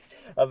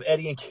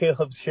Eddie and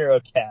Caleb's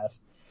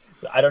HeroCast.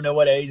 I don't know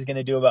what Eddie's going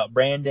to do about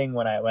branding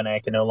when I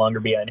can no longer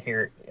be on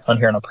here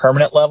on a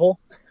permanent level,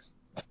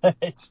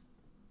 but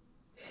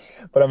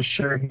I'm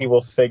sure he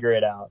will figure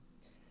it out.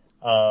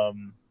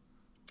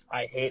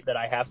 I hate that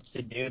I have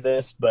to do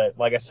this, but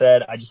like I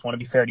said, I just want to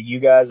be fair to you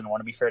guys and I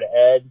want to be fair to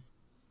Ed,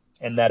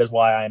 and that is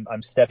why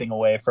I'm stepping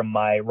away from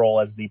my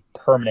role as the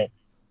permanent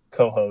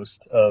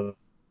co-host of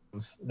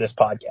this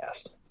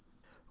podcast.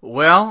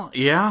 Well,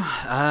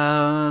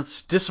 yeah,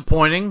 it's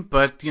disappointing,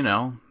 but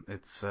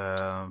it's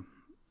an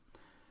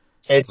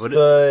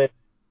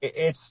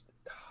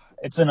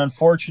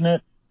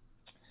unfortunate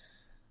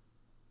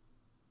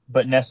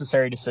but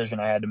necessary decision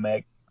I had to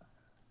make.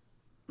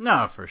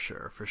 No, for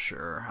sure.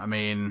 I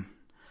mean,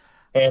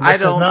 and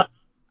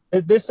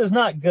this is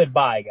not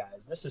goodbye,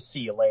 guys. This is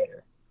see you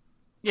later.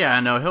 Yeah,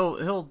 no,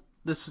 he'll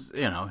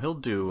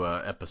do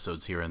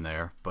episodes here and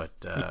there, but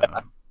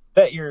I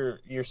bet your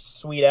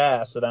sweet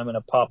ass that I'm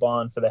gonna pop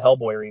on for the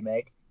Hellboy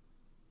remake.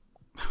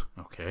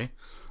 Okay.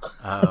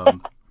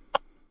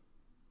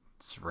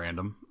 It's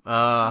random.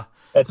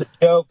 That's a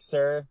joke,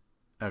 sir.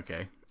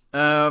 Okay.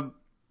 But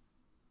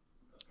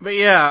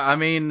yeah, I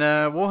mean,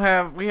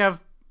 we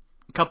have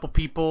a couple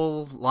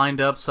people lined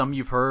up. Some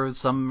you've heard,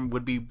 some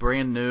would be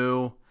brand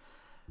new.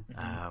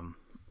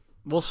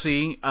 We'll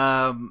see.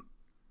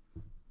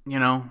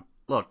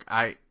 Look,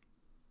 I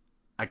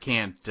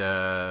can't.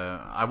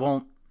 I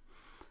won't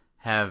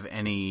have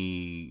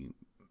any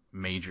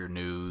major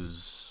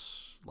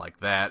news like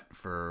that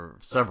for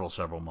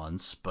several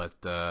months, but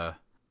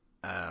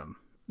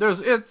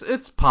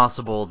it's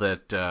possible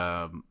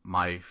that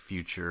my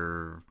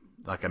future,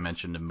 like I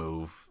mentioned, to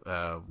move,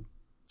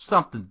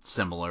 something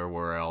similar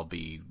where I'll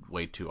be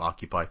way too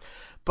occupied.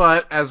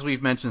 But as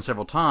we've mentioned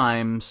several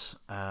times,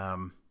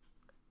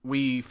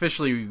 we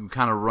officially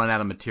kind of run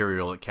out of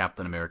material at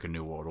Captain America: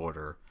 New World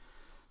Order,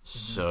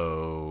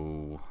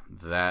 so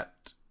that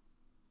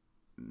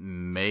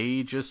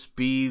may just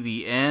be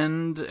the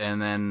end,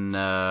 and then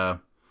I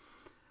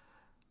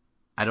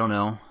don't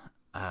know.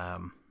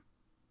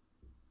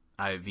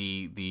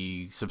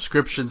 The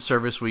subscription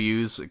service we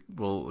use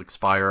will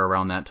expire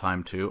around that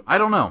time too. I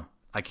don't know.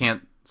 I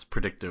can't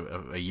predict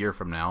a year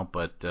from now,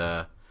 but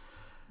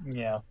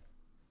yeah,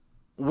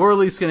 we're at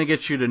least gonna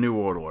get you to New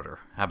World Order.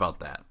 How about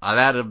that?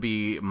 That'll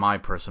be my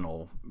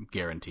personal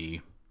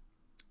guarantee,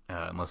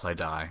 unless I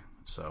die.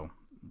 So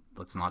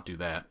let's not do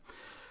that.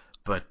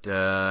 But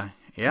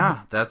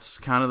yeah, that's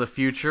kind of the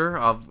future.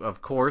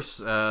 Of course,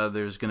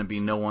 there's gonna be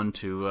no one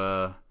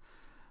to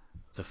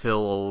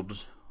fill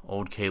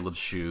old Caleb's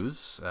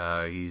shoes.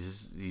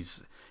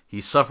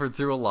 He's suffered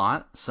through a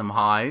lot. Some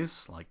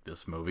highs, like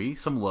this movie.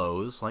 Some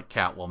lows, like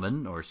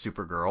Catwoman or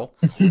Supergirl.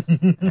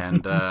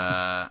 And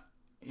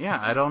yeah,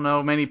 I don't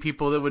know many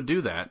people that would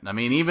do that. I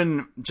mean,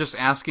 even just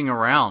asking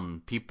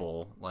around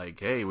people, like,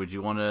 hey, would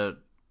you want to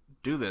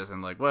do this?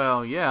 And like,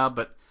 well, yeah,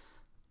 but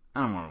I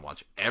don't want to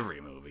watch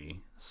every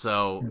movie.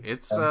 So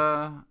it's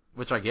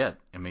which I get.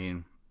 I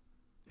mean,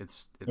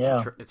 it's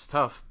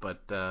tough,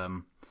 but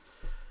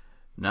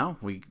no,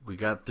 we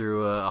got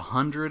through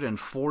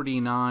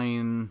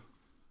 149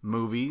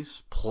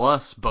 movies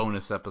plus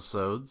bonus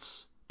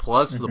episodes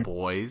plus The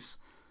Boys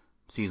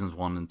seasons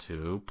 1 and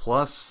 2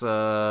 plus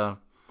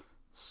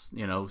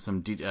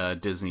some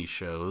Disney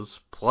shows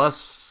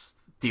plus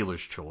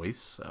Dealer's Choice.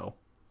 So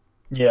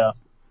yeah,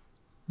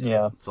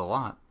 it's a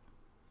lot.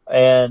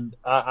 And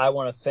I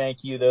want to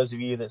thank you, those of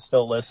you that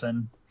still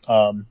listen,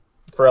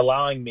 for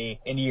allowing me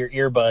into your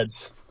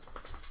earbuds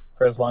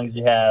for as long as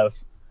you have.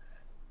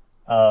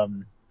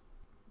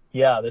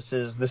 Yeah, this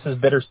is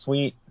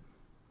bittersweet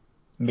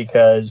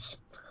because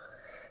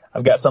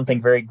I've got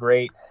something very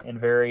great and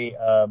very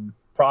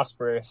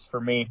prosperous for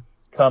me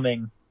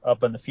coming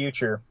up in the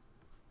future.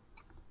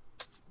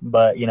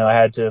 But, I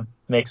had to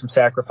make some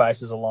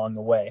sacrifices along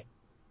the way.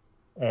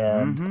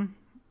 And,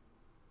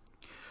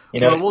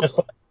 it's just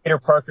like Peter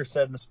Parker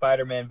said in the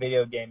Spider-Man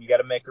video game, you got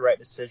to make the right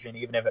decision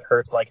even if it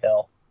hurts like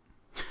hell.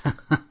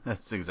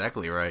 That's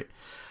exactly right.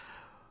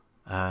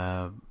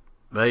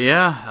 But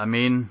yeah, I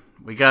mean,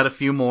 we got a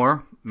few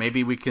more.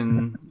 Maybe we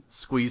can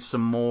squeeze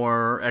some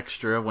more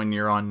extra when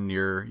you're on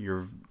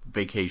your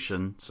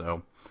vacation.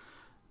 So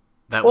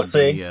that We'll would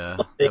see. be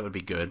that would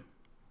be good.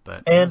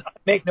 But and I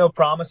make no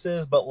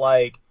promises, but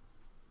like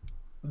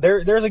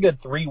there's a good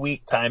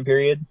 3-week time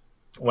period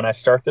when I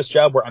start this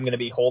job where I'm going to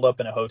be holed up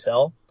in a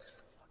hotel.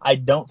 I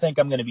don't think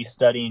I'm going to be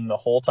studying the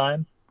whole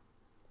time,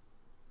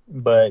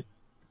 but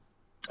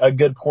a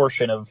good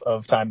portion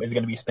of time is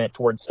going to be spent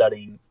towards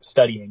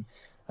studying.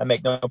 I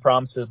make no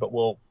promises, but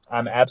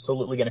I'm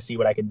absolutely going to see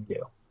what I can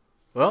do.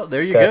 Well,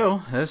 there you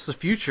go. That's the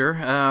future.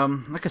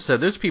 Like I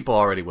said, there's people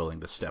already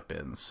willing to step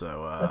in,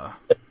 so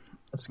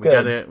that's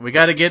good. We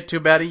gotta get to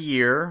about a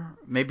year,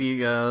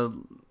 maybe about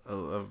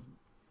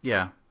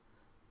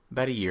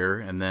a year,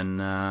 and then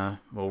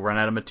we'll run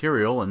out of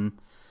material, and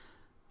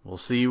we'll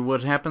see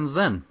what happens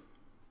then.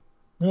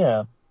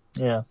 Yeah.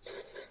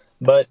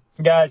 But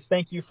guys,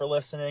 thank you for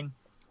listening.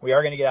 We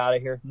are going to get out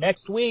of here.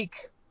 Next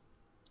week,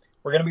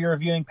 we're going to be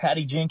reviewing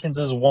Patty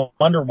Jenkins'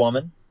 Wonder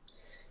Woman.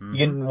 Mm-hmm.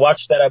 You can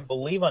watch that, I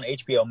believe, on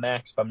HBO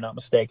Max, if I'm not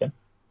mistaken.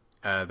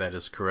 That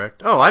is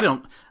correct. Oh, I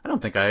don't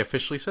think I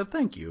officially said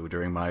thank you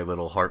during my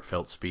little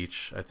heartfelt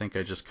speech. I think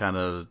I just kind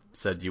of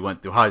said you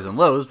went through highs and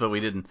lows, but we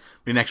didn't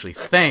actually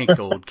thank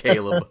old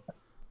Caleb.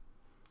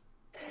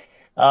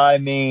 I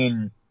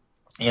mean,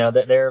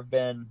 there have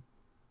been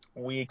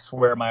weeks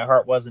where my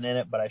heart wasn't in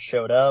it, but I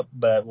showed up.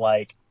 But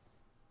like,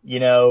 you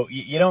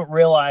don't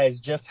realize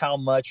just how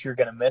much you're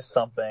going to miss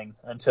something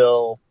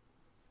until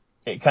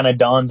it kind of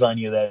dawns on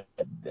you that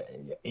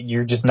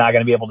you're just not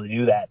going to be able to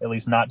do that, at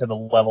least not to the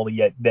level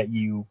that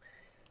you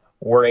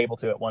were able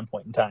to at one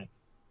point in time.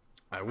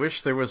 I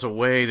wish there was a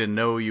way to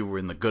know you were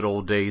in the good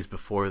old days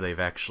before they've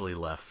actually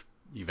left.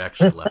 You've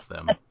actually left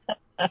them.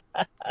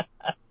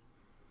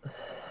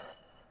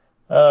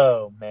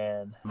 Oh,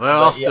 man. But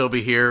I'll still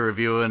be here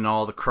reviewing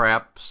all the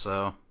crap,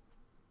 so.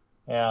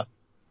 Yeah.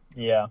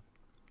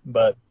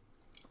 But,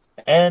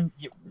 and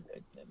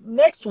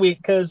next week,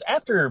 because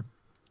after,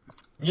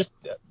 just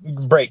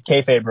break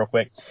kayfabe real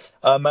quick.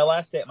 My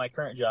last day at my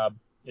current job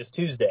is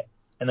Tuesday,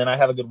 and then I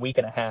have a good week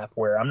and a half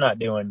where I'm not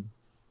doing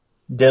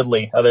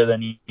diddly other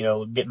than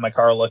getting my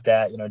car looked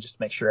at, just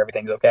to make sure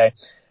everything's okay,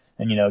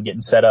 and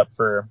getting set up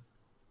for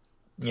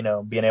being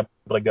able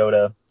to go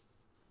to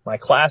my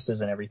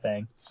classes and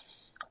everything.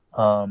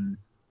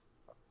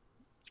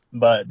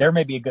 But there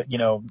may be a good,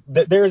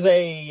 there's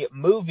a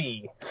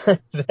movie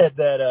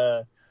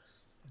that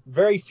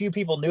very few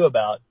people knew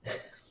about.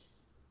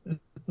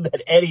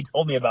 That Eddie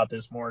told me about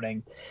this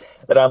morning,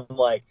 that I'm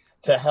like,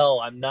 to hell,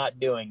 I'm not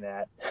doing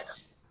that.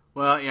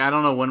 Well, yeah, I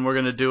don't know when we're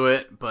gonna do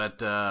it,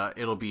 but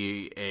it'll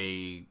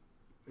be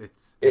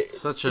it's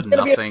such a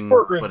nothing,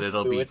 but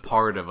it'll be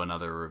part of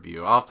another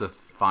review. I'll have to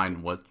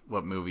find what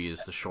movie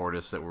is the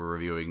shortest that we're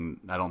reviewing.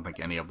 I don't think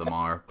any of them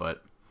are,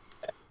 but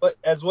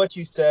as what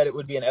you said, it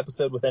would be an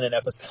episode within an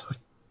episode.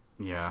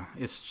 Yeah,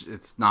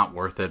 it's not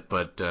worth it,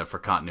 but for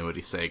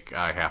continuity's sake,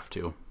 I have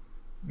to.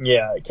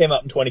 Yeah, it came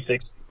out in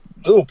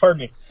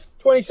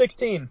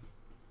 2016.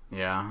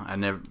 Yeah,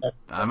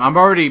 I'm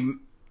already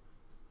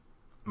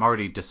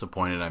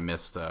disappointed I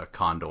missed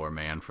Condor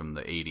Man from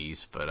the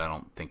 80s, but I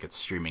don't think it's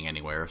streaming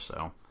anywhere,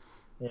 so.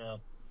 Yeah.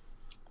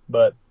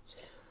 But,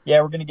 yeah,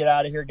 we're going to get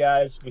out of here,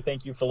 guys. We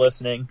thank you for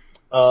listening.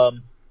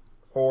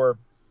 For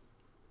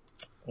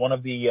one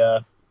of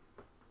the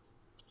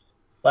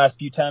last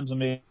few times I'm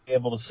going to be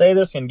able to say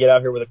this, I'm going to get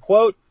out here with a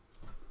quote.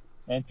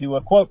 And to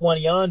quote one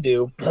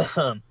Yondu,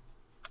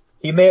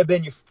 he may have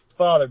been your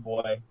father,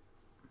 boy,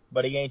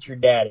 but he ain't your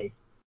daddy.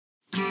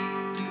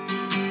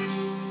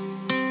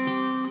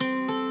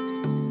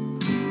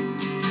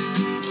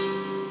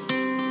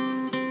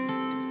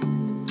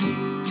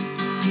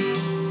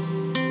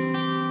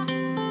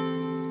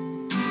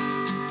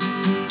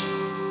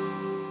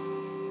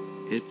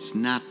 It's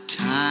not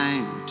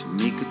time to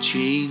make a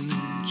change.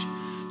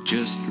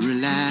 Just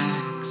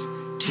relax,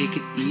 take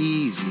it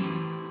easy.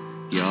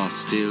 You're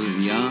still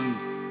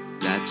young,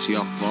 that's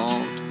your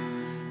fault.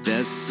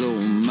 There's so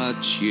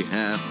much you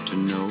have to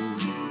know.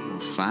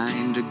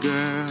 Find a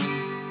girl,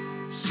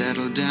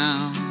 settle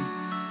down.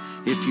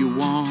 If you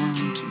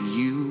want,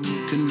 you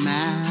can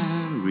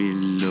marry.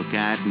 Look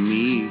at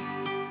me,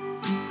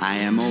 I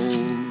am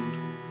old,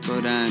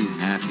 but I'm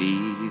happy.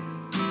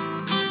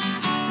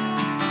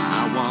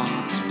 I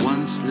was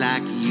once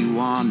like you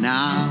are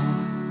now,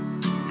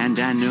 and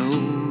I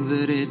know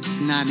that it's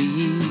not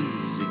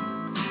easy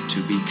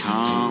to be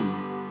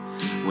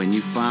calm when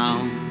you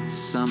found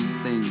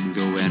something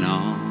going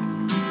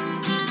on.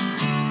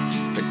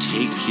 But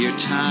take your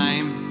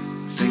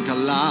time, think a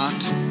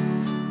lot.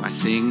 Why,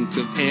 think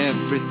of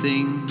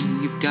everything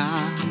you've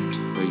got.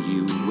 for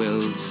you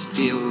will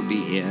still be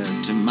here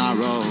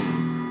tomorrow,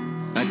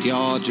 but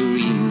your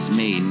dreams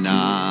may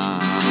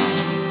not.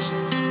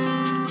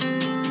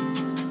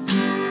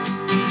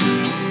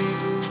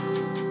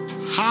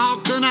 How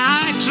can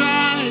I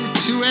try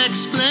to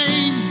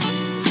explain?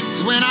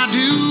 When I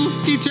do,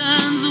 he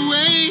turns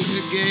away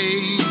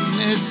again.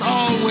 It's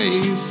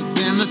always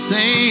been the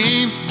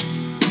same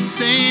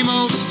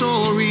old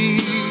story.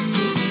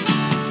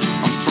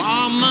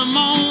 From the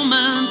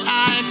moment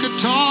I could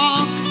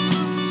talk,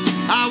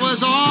 I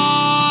was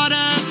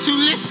ordered to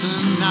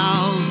listen.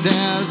 Now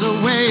there's a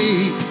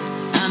way,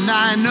 and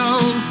I know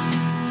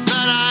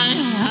that I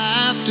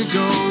have to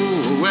go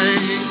away.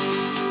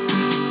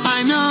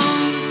 I know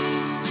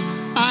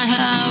I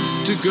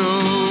have to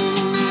go.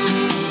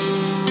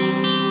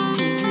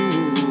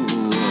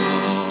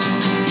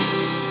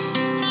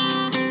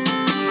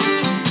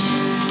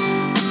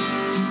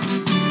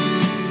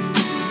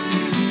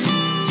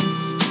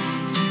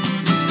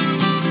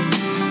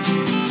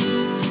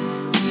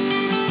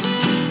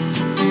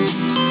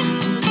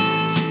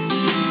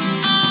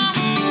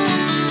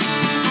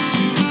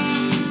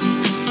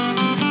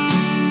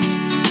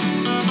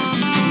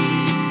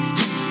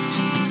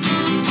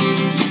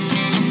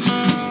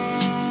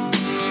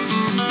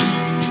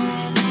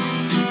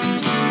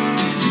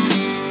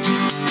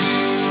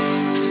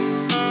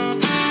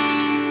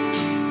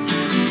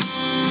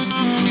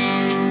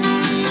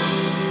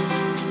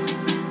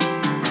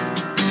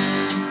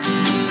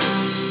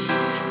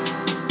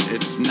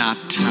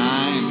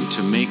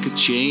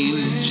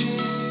 Change,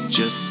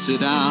 just sit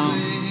down,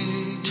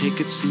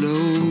 take it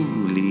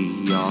slowly,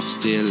 you're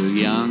still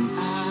young,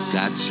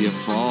 that's your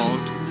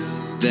fault,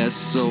 there's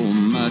so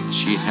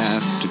much you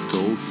have to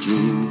go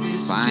through,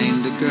 find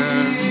a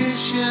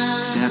girl,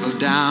 settle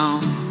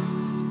down,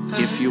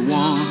 if you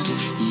want,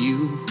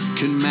 you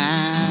can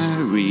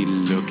marry,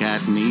 look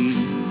at me,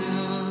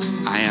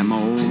 I am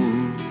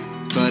old,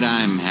 but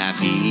I'm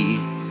happy,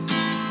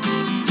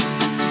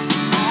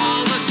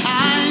 all the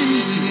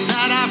times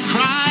that I've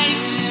cried,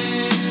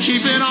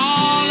 keeping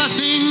all the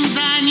things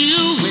I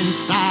knew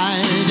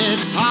inside.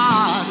 It's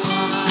hard,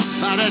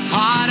 but it's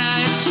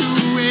harder to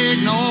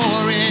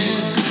ignore it.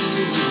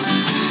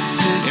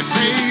 If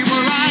they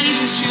were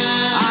right,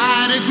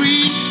 I'd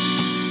agree,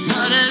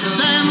 but it's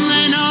them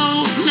they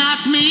know,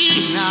 not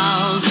me.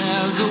 Now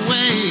there's a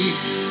way,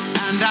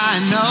 and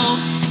I know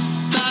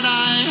that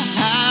I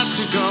have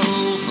to go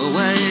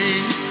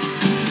away.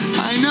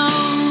 I know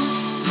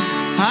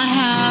I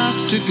have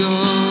to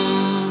go.